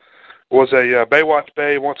name. Was a Baywatch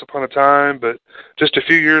Bae once upon a time, but just a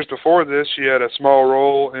few years before this, she had a small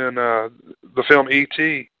role in the film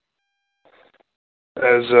E.T.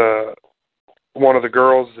 as one of the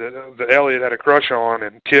girls that Elliot had a crush on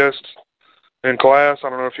and kissed in class. I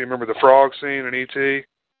don't know if you remember the frog scene in E.T.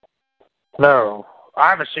 No, I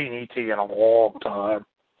haven't seen E.T. in a long time.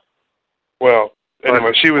 Well,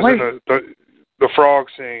 anyway, she was in the frog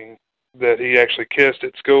scene that he actually kissed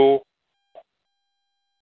at school.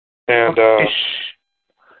 And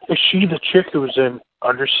is she the chick who was in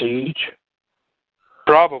Under Siege?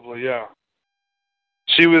 Probably, yeah.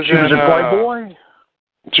 She was in Playboy?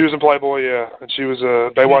 She was in Playboy, yeah. And she was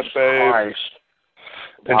a Baywatch Babe.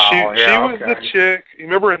 And wow, she was the chick. You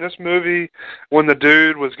remember in this movie when the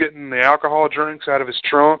dude was getting the alcohol drinks out of his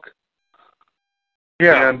trunk?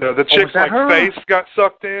 Yeah. And the chick's face got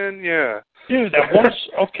sucked in, yeah. Dude, that was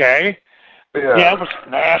okay. Yeah, that was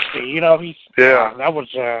nasty. You know, that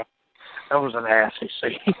was a nasty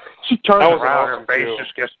scene. She turns around, her face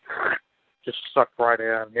just sucked right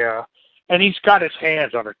in. Yeah, and he's got his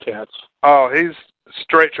hands on her tits. Oh, he's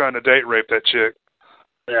straight trying to date rape that chick.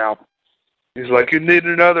 Yeah. He's like, you need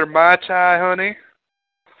another Mai Tai, honey?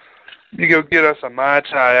 You go get us a Mai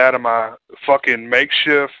Tai out of my fucking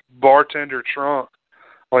makeshift bartender trunk.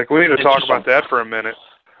 Like, we need to talk about that for a minute.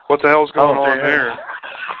 What the hell's going on there?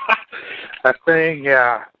 That thing,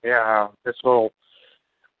 yeah. This little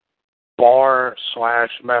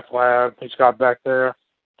bar/meth lab he's got back there.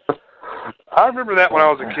 I remember that when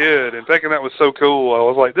I was a kid and thinking that was so cool. I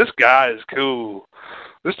was like, this guy is cool.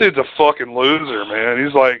 This dude's a fucking loser, man.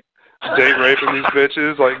 He's like date raping these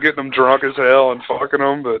bitches, like getting them drunk as hell and fucking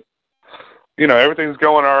them. But, you know, everything's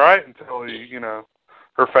going all right until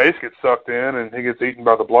her face gets sucked in and he gets eaten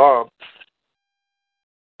by the blob.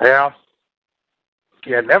 Yeah.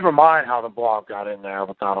 Yeah, never mind how the blob got in there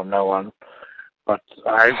without him knowing. But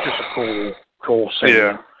it's just a cool scene.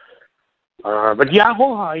 Yeah. But yeah, I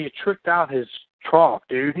love how he tricked out his trunk,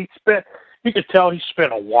 dude. You could tell he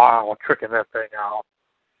spent a while tricking that thing out.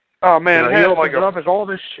 Oh man, it had like there's all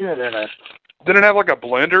this shit in it. Didn't it have like a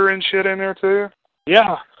blender and shit in there too?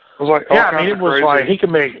 Yeah. It was like it was like he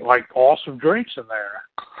could make like awesome drinks in there.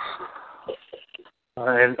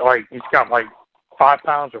 And like he's got like 5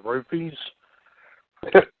 pounds of rupees.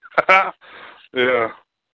 Yeah.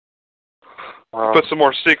 Put some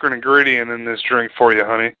more secret ingredient in this drink for you,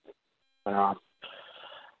 honey.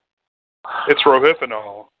 It's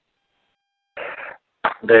rohypnol.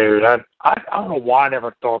 Dude, I don't know why I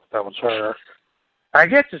never thought that was her. I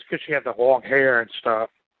guess it's because she had the long hair and stuff.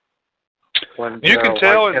 You can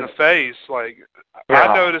tell in the face. Like,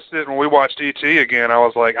 I noticed it when we watched E.T. again. I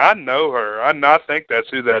was like, I know her. I think that's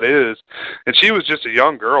who that is. And she was just a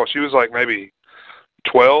young girl. She was like maybe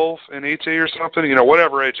 12 in E.T. or something. You know,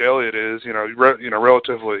 whatever age Elliot is. You know,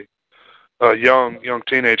 relatively young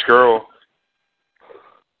teenage girl.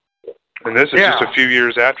 And this is just a few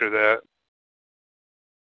years after that.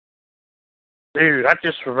 Dude, I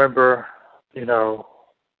just remember, in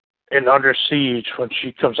Under Siege when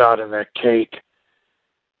she comes out in that cake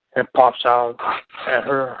and pops out, and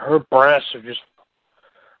her breasts are just,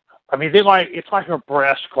 it's like her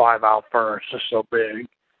breasts climb out first, just so big.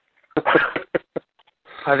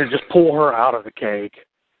 And they just pull her out of the cake.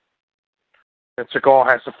 And Seagal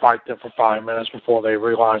has to fight them for 5 minutes before they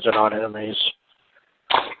realize they're not enemies.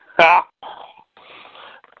 But,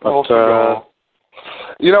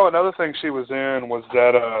 another thing she was in was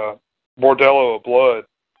that Bordello of Blood,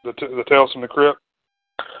 the Tales from the Crypt.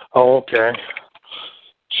 Oh, okay.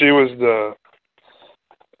 She was the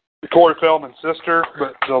Corey Feldman's sister,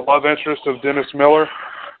 but the love interest of Dennis Miller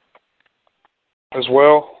as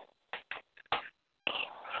well.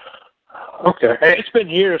 Okay. Hey, it's been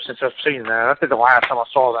years since I've seen that. I think the last time I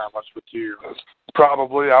saw that was with you.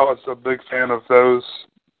 Probably. I was a big fan of those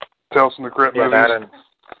Tales from the Crypt movies. That and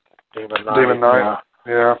Demon Knight. Demon Knight.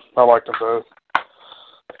 Yeah, I liked them both.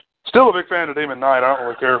 Still a big fan of Demon Knight. I don't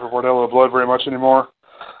really care for Bordello of Blood very much anymore.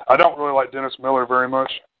 I don't really like Dennis Miller very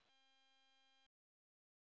much.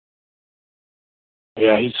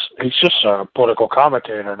 Yeah, he's just a political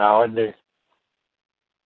commentator now, isn't he?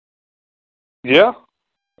 Yeah.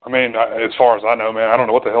 I mean, as far as I know, man, I don't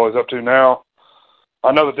know what the hell he's up to now.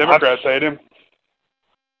 I know the Democrats hate him.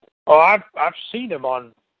 Oh, I've seen him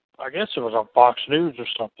on, I guess it was on Fox News or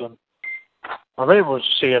something. Or maybe it was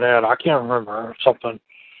CNN. I can't remember, or something.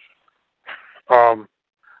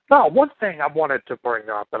 No, one thing I wanted to bring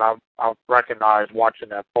up, and I recognized watching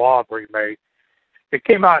that Blob remake, it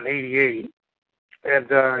came out in '88, and,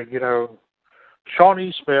 you know,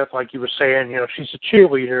 Shawnee Smith, like you were saying, you know, she's a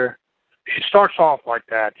cheerleader. She starts off like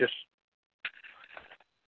that, just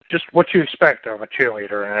what you expect of a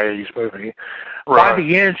cheerleader in an '80s movie. Right. By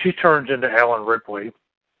the end, she turns into Ellen Ripley.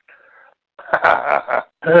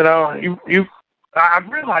 You know, I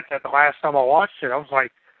realized that the last time I watched it, I was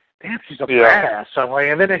like, damn, she's a badass.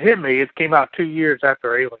 And then it hit me. It came out 2 years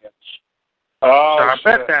after Aliens. Oh, so I shit.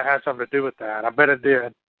 bet that had something to do with that. I bet it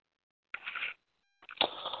did.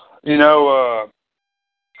 You know,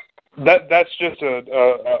 that's just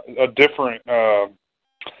a different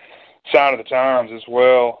sign of the times as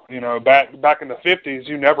well. You know, back in the 50s,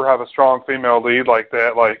 you never have a strong female lead like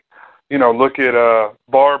that. Like, you know, look at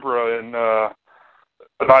Barbara in The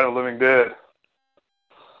Night of the Living Dead.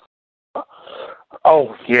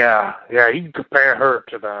 Oh, yeah. Yeah, you can compare her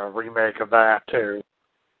to the remake of that, too.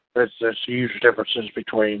 There's huge differences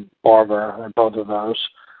between Barbara and both of those.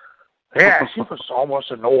 Yeah, she was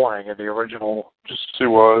almost annoying in the original. She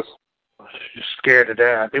was. Just scared to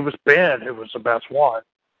death. It was Ben who was the best one.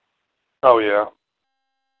 Oh, yeah.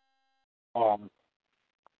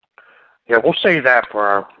 Yeah, we'll save that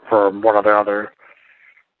for one of the other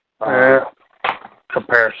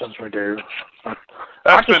comparisons we do.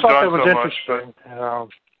 I just thought that was interesting.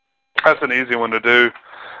 That's an easy one to do,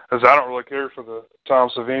 because I don't really care for the Tom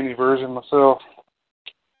Savini version myself.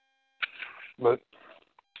 But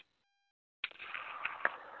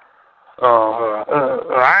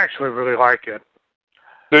I actually really like it.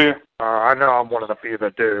 do you? I know I'm one of the few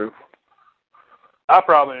that do. I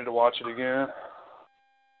probably need to watch it again.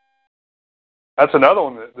 That's another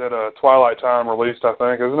one that Twilight Time released, I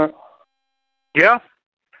think, isn't it? Yeah.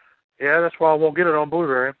 Yeah, that's why I won't get it on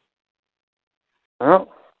Blu-ray.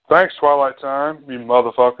 Well, thanks, Twilight Time, you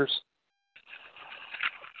motherfuckers.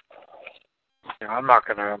 Yeah, I'm not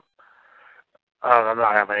having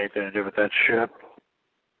anything to do with that shit.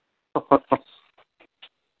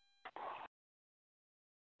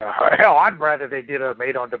 Hell, I'd rather they did a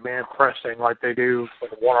made-on-demand pressing like they do for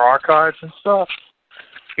the Warner Archives and stuff.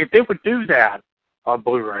 If they would do that on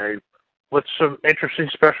Blu-ray with some interesting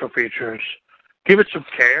special features, give it some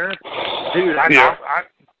care, dude.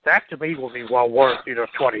 That to me will be well worth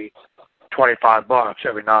 $20, $25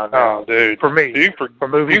 every now and then. Oh, dude, for me, for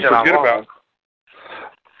movies that I love.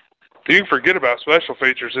 You can forget about special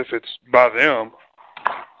features if it's by them.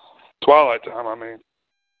 Twilight Time, I mean.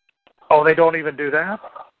 Oh, they don't even do that?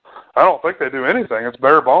 I don't think they do anything. It's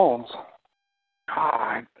bare bones.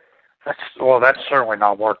 God, that's certainly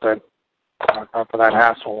not worth it. Not for that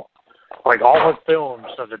hassle. Like, all the films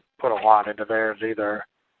doesn't put a lot into theirs either.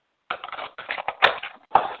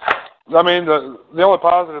 I mean, the only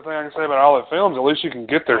positive thing I can say about all the films, at least you can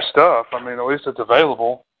get their stuff. I mean, at least it's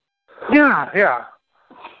available. Yeah.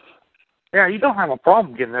 Yeah, you don't have a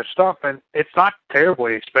problem getting their stuff, and it's not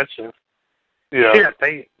terribly expensive. Yeah. Shit,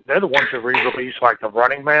 they're the ones that re-release, like, The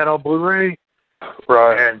Running Man on Blu-ray.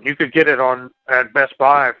 Right. And you could get it at Best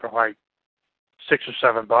Buy for, like, $6 or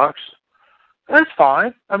 $7. That's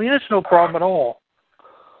fine. I mean, it's no problem at all.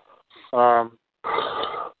 I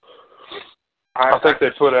think they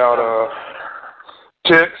put out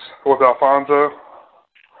Ticks with Alfonso.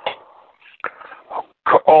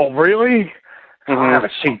 Oh, really? Mm-hmm. I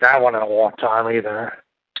haven't seen that one in a long time either.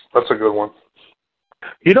 That's a good one.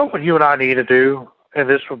 You know what you and I need to do, and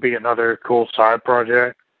this would be another cool side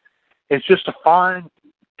project, is just to find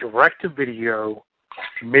direct-to-video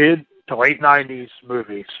mid to late 90s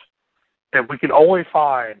movies that we can only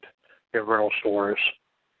find in rental stores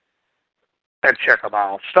and check them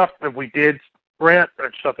out. Stuff that we did rent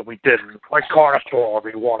and stuff that we didn't. Like Carnosaur will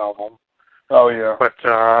be one of them. Oh, yeah. But,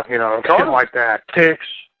 shit like that. Ticks,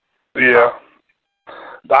 Yeah.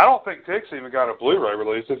 I don't think Tix even got a Blu-ray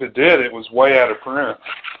release. If it did, it was way out of print.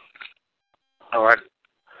 Oh,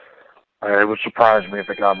 it would surprise me if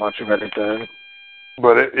it got much of anything.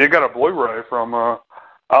 But it got a Blu-ray from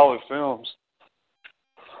Olive Films.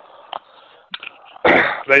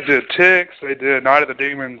 They did Tix. They did Night of the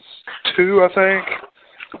Demons 2, I think,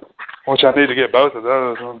 which I need to get both of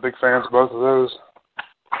those. I'm big fans of both of those.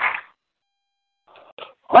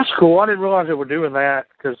 That's cool. I didn't realize they were doing that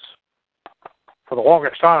because for the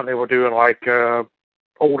longest time they were doing like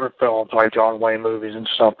older films, like John Wayne movies and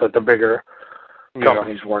stuff that the bigger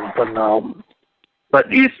companies weren't putting out.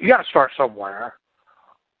 But you got to start somewhere.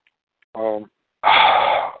 Well,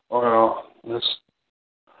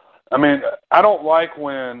 I mean, I don't like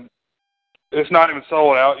when it's not even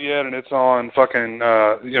sold out yet and it's on fucking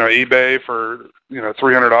eBay for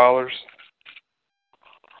 $300.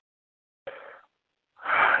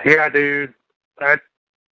 Yeah, dude.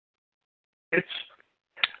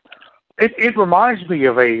 It reminds me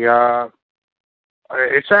of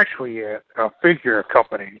it's actually a figure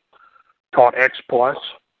company called X Plus.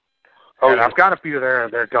 And I've got a few of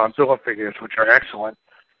their Godzilla figures, which are excellent.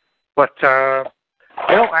 But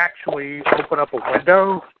they'll actually open up a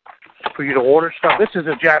window for you to order stuff. This is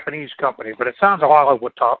a Japanese company, but it sounds a lot like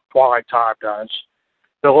what Twilight Time does.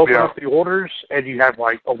 They'll open up the orders, and you have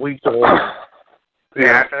like a week to order. And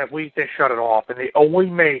after that week, they shut it off, and they only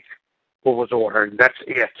make what was ordered. That's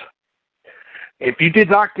it. If you did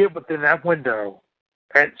not get within that window,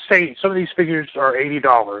 and say some of these figures are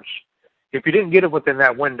 $80, if you didn't get it within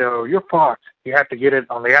that window, you're fucked. You have to get it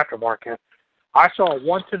on the aftermarket. I saw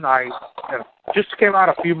one tonight, and just came out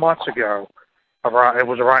a few months ago. It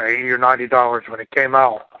was around $80 or $90 when it came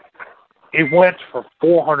out. It went for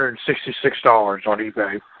 $466 on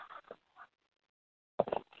eBay.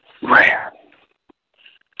 Man.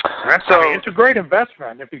 It's a great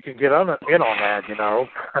investment if you can get in on that,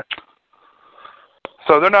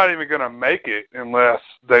 So they're not even going to make it unless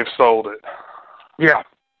they've sold it. Yeah.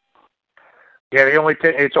 Yeah,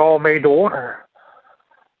 it's all made to order.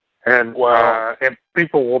 And and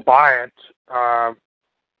people will buy it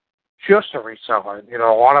just to resell it. A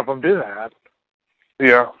lot of them do that.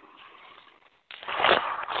 Yeah.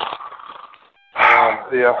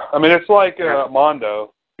 Yeah. I mean, it's like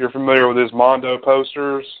Mondo. You're familiar with his Mondo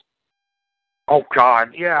posters? Oh,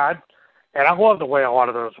 God. Yeah. And I love the way a lot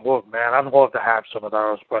of those look, man. I'd love to have some of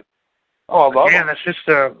those. But, again, it's just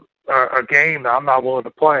a game that I'm not willing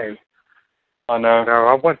to play. I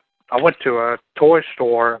know. I went to a toy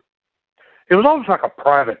store. It was almost like a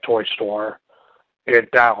private toy store in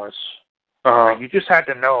Dallas. You just had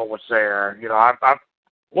to know it was there. I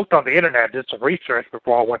looked on the internet, did some research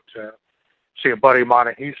before I went to see a buddy of mine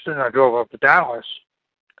in Houston. I drove up to Dallas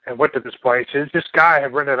and went to this place. This guy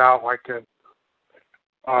had rented out like an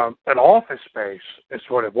office space, is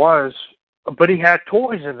what it was. But he had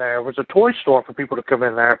toys in there. It was a toy store for people to come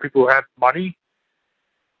in there, people who had money.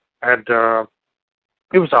 And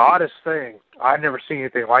it was the oddest thing. I'd never seen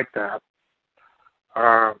anything like that.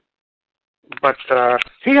 But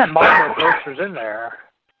he had Mondo posters in there.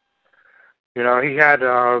 He had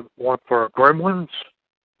one for Gremlins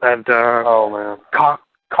and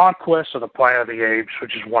Conquest of the Planet of the Apes,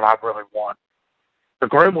 which is one I really want. The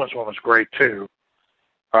Gremlins one was great too.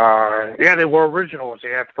 They were originals.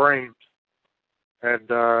 They had frames, and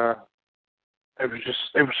it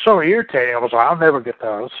was so irritating. I was like, I'll never get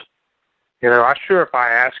those. I'm sure if I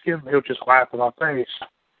ask him, he'll just laugh in my face.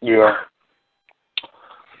 Yeah.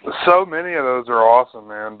 So many of those are awesome,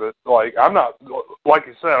 man. But I'm not, like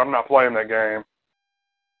you said, I'm not playing that game.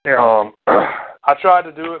 Yeah. I tried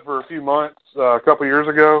to do it for a few months a couple years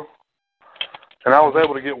ago, and I was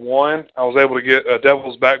able to get one. I was able to get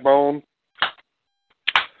Devil's Backbone,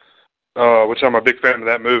 which I'm a big fan of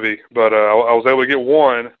that movie. But I was able to get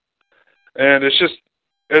one, and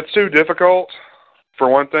it's too difficult for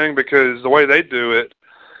one thing, because the way they do it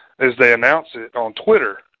is they announce it on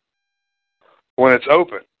Twitter when it's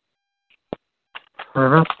open.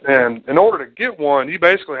 Mm-hmm. And in order to get one, you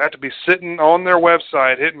basically have to be sitting on their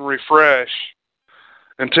website hitting refresh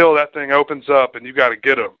until that thing opens up, and you got to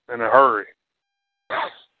get them in a hurry.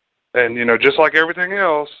 And, just like everything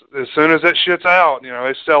else, as soon as that shit's out,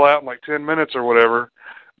 they sell out in like 10 minutes or whatever.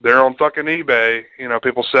 They're on fucking eBay,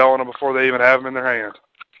 people selling them before they even have them in their hand.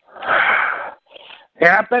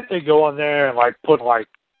 Yeah, I bet they go on there and put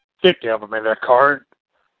 50 of them in their cart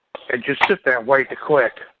and just sit there and wait to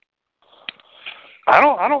click. I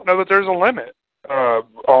don't know that there's a limit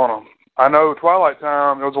on them. I know Twilight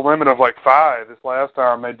Time, there was a limit of 5 this last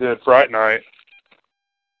time they did Fright Night.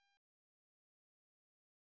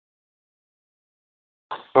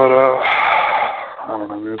 But I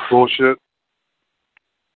don't know, it's bullshit.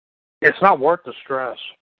 It's not worth the stress.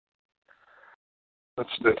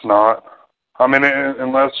 It's not. I mean,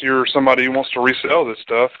 unless you're somebody who wants to resell this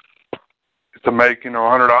stuff to make,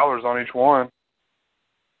 $100 on each one.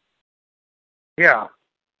 Yeah,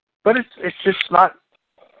 but it's just not.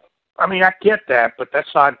 I mean, I get that, but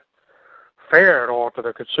that's not fair at all to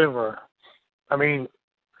the consumer. I mean,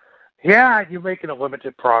 yeah, you're making a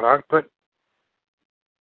limited product, but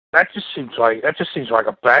that just seems like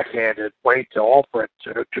a backhanded way to offer it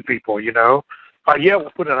to people. Yeah, we'll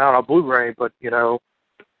put it out on Blu-ray, but I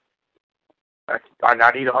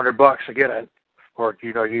need $100 to get it, or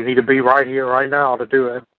you need to be right here, right now to do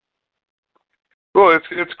it. Well,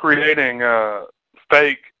 it's creating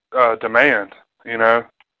fake demand, Yeah.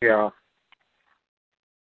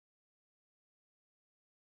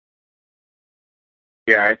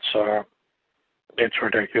 Yeah, it's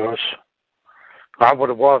ridiculous. I would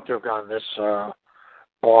have loved to have gotten this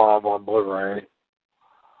Blob on Blu-ray.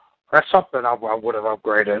 That's something I would have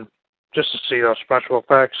upgraded just to see those special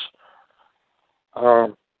effects.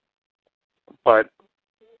 But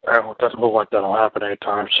it doesn't look like that'll happen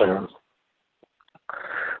anytime soon.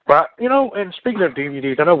 But, and speaking of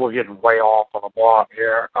DVDs, I know we're getting way off on the block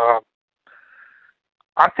here. I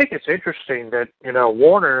think it's interesting that,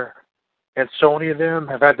 Warner and Sony and them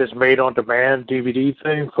have had this made-on-demand DVD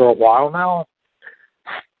thing for a while now.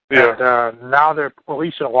 Yeah. And now they're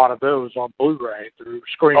releasing a lot of those on Blu-ray through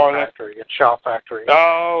Screen Factory and Shout Factory.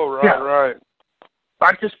 Oh, right, right.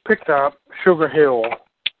 I just picked up Sugar Hill,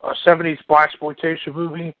 a 70s blaxploitation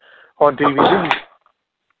movie on DVD,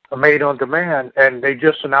 made on demand, and they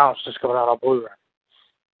just announced it's coming out on Blu-ray.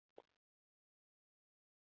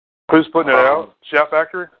 Who's putting it out? Shout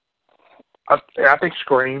Factory? I think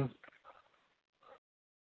Scream.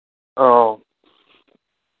 Oh.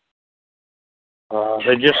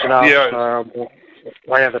 They just announced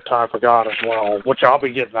Land of Time Forgot as well, which I'll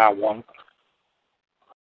be getting that one.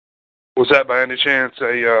 Was that by any chance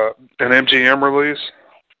an MGM release?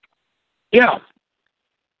 Yeah.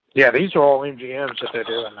 Yeah, these are all MGMs that they're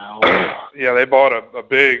doing now. Yeah, they bought a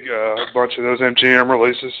big bunch of those MGM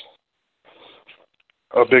releases.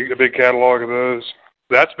 A big catalog of those.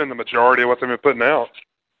 That's been the majority of what they've been putting out.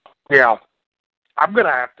 Yeah. I'm going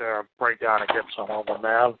to have to break down and get some of them,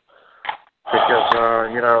 man.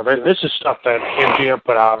 Because, this is stuff that MGM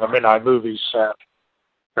put out in the Midnight Movies set.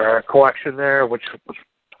 Collection there, which was,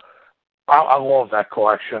 I love that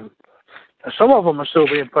collection. Some of them are still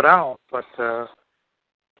being put out, but,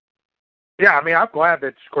 yeah, I mean, I'm glad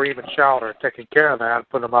that Scream and Shout are taking care of that and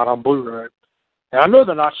putting them out on Blu-ray. And I know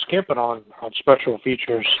they're not skimping on special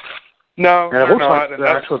features. No, and it looks like not.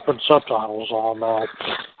 they're actually putting subtitles on that.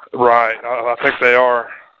 Right, I think they are.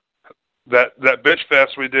 That Bitch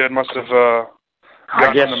Fest we did must have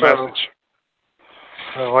gotten the message.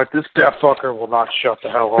 Like, this deaf fucker will not shut the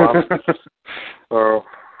hell up. So,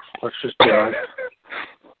 let's just do it.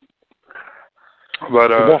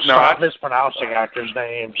 But, we'll stop mispronouncing actors'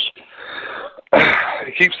 names.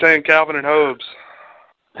 He keeps saying Calvin and Hobbes.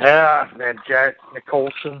 Yeah, and Jack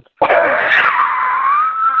Nicholson.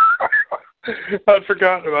 I'd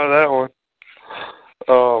forgotten about that one.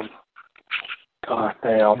 God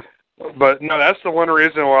damn. But no, that's the one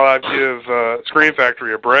reason why I give Screen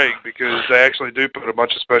Factory a break, because they actually do put a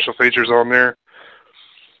bunch of special features on there.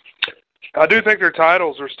 I do think their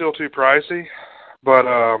titles are still too pricey, but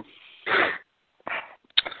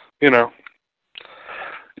you got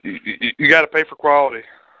to pay for quality,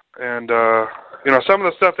 and some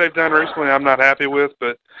of the stuff they've done recently I'm not happy with,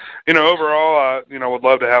 but overall I would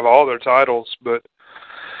love to have all their titles, but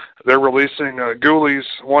they're releasing Ghoulies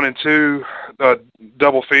 1 and 2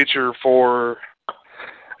 double feature for,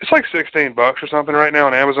 it's like $16 or something right now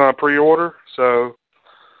on Amazon pre-order, so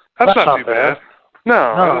that's not too bad.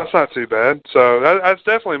 No, that's not too bad. So that's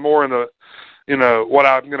definitely more in the, what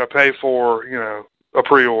I'm going to pay for, a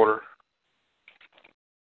pre-order.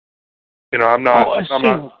 I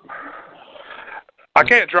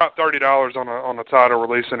can't drop $30 on a title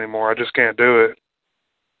release anymore. I just can't do it.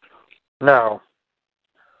 No.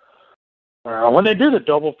 When they do the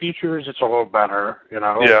double features, it's a little better,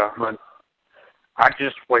 Yeah. But I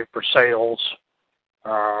just wait for sales.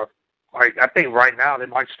 I think right now they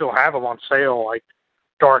might still have them on sale, like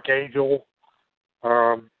Dark Angel,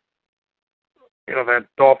 that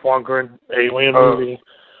Dolph Lundgren Alien movie.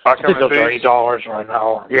 I think those are $8 right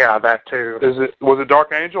now. Yeah, that too. Was it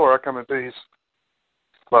Dark Angel or I Come in Peace?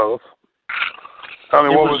 Both. I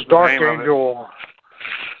mean, what was was Dark the name Angel?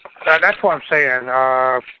 That's what I'm saying.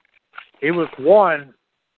 It was one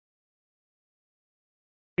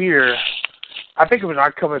here. I think it was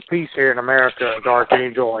I Come in Peace here in America, Dark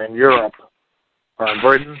Angel in Europe.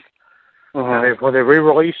 Britain. And when they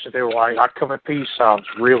re-released it, they were like, "I Come in Peace" sounds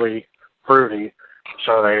really fruity,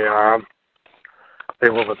 so they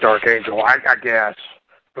went with Dark Angel, I guess,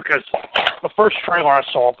 because the first trailer I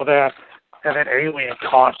saw for that had an alien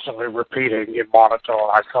constantly repeating in monotone,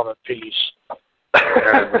 "I come in peace."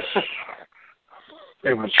 And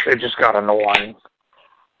it just got annoying.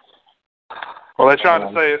 Well, they're trying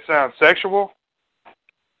to say it sounds sexual?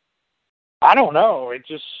 I don't know. It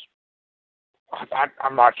just,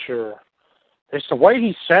 I'm not sure. It's the way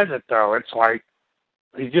he says it, though. It's like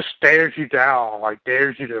he just stares you down, like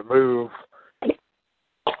dares you to move.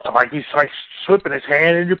 Like he's like slipping his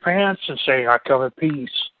hand in your pants and saying, "I come in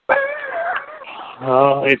peace."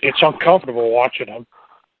 It's uncomfortable watching him.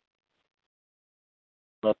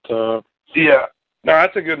 But yeah, no,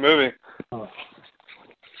 that's a good movie.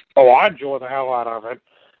 Oh, I enjoy the hell out of it.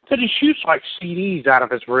 Because he shoots like CDs out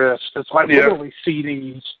of his wrist. It's like literally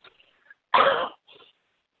CDs.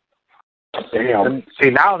 Damn. See,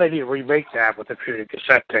 now they need to remake that with the shooting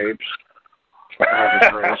cassette tapes out of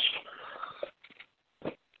his wrist.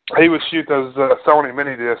 He would shoot those Sony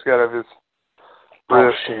mini discs out of his wrist.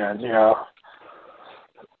 Oh, shit, yeah.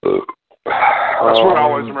 That's what I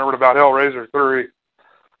always remembered about Hellraiser 3. It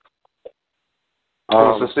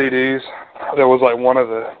was the CDs. That was like one of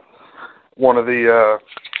the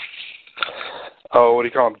what do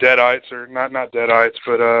you call them? Deadites, or not Deadites,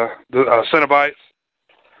 but the Cenobites.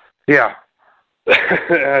 Yeah.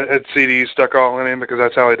 Had CDs stuck all in him because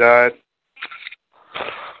that's how he died.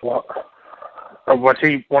 What? Was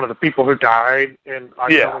he one of the people who died in I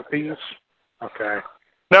Come in Peace? Okay.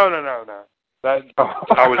 No. That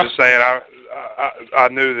I was just saying. I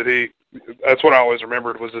knew that he. That's what I always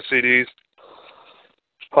remembered was the CDs.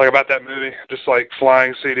 Like about that movie, just like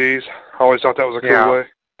flying CDs. I always thought that was a cool way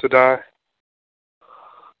to die.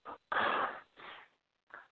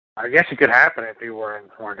 I guess it could happen if you were in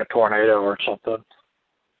like a tornado or something.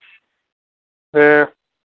 Yeah,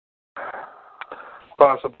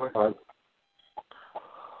 possibly.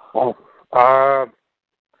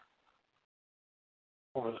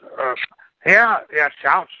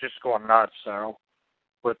 Shout's just going nuts. So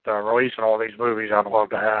with releasing all these movies, I'd love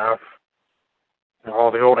to have. And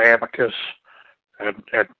all the old Amicus and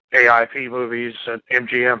AIP movies that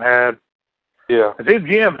MGM had. Yeah. Because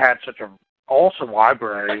MGM had such an awesome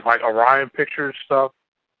library, like Orion Pictures stuff.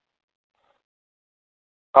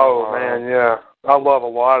 Oh, man, yeah. I love a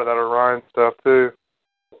lot of that Orion stuff, too.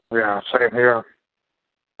 Yeah, same here.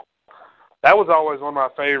 That was always one of my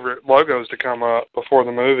favorite logos to come up before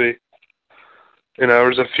the movie. You know,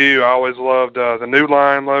 there's a few. I always loved the New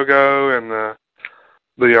Line logo and the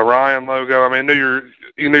Orion logo. I mean,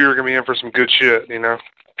 you knew you were gonna be in for some good shit, you know.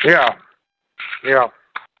 Yeah.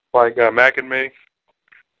 Like Mac and Me.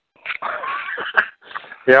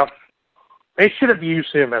 Yeah. They should have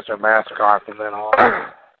used him as a mascot from then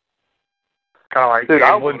on. Kind of like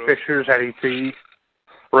Edwin Fisher's at ET.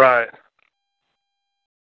 Right.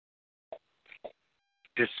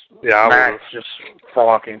 Max just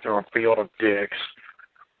frolicking through a field of dicks.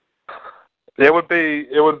 It would be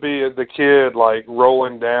the kid like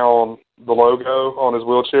rolling down the logo on his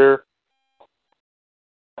wheelchair.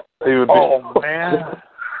 He would be. Oh man,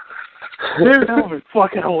 dude, that would be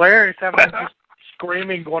fucking hilarious. Having him just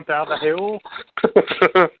screaming going down the hill.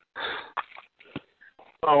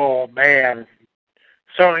 Oh man.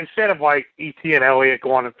 So instead of like E.T. and Elliot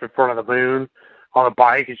going in front of the moon on a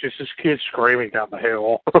bike, it's just this kid screaming down the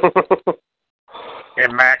hill.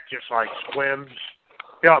 And Mac just like swims.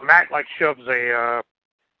 You know, Mac like shoves a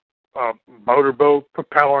motorboat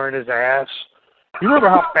propeller in his ass. You remember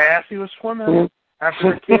how fast he was swimming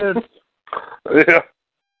after the kid? Yeah.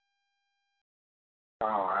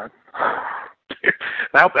 Oh,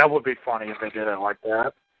 that would be funny if they did it like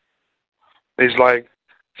that. He's like,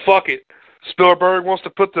 fuck it. Spielberg wants to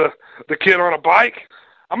put the kid on a bike.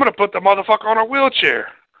 I'm going to put the motherfucker on a wheelchair.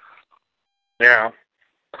 Yeah.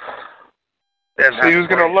 And he was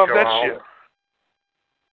going to love that shit.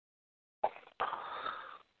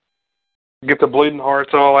 Get the bleeding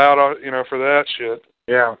hearts all out, you know, for that shit.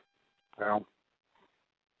 Yeah. Well.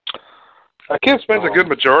 That kid spends a good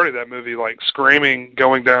majority of that movie, like, screaming,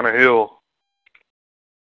 going down a hill.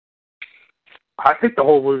 I think the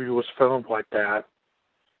whole movie was filmed like that.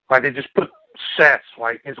 Like, they just put sets,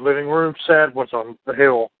 like, his living room set was on the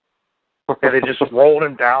hill. And they just rolled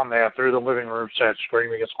him down there through the living room set,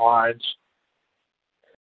 screaming his lines.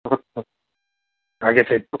 I guess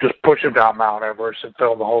they just push him down Mount Everest and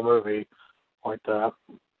film the whole movie like that.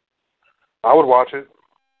 I would watch it.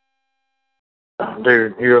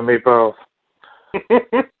 Dude, you and me both.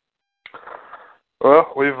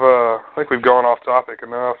 Well, I think we've gone off topic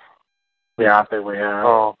enough. Yeah, I think we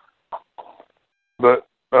have. But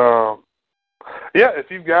yeah, if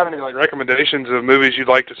you've got any like recommendations of movies you'd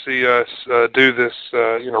like to see us do this,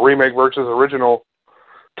 remake versus original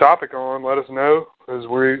topic on, let us know, because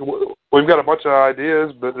we've got a bunch of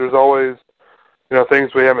ideas, but there's always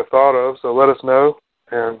things we haven't thought of. So let us know,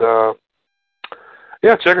 and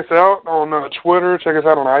yeah, check us out on Twitter, check us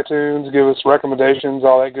out on iTunes, give us recommendations,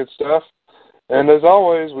 all that good stuff. And as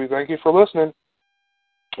always, we thank you for listening.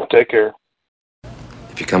 Take care.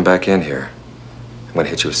 If you come back in here, I'm going to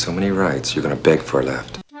hit you with so many rights, you're going to beg for a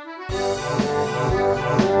left.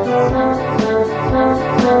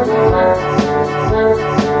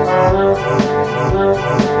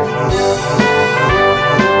 Thank you.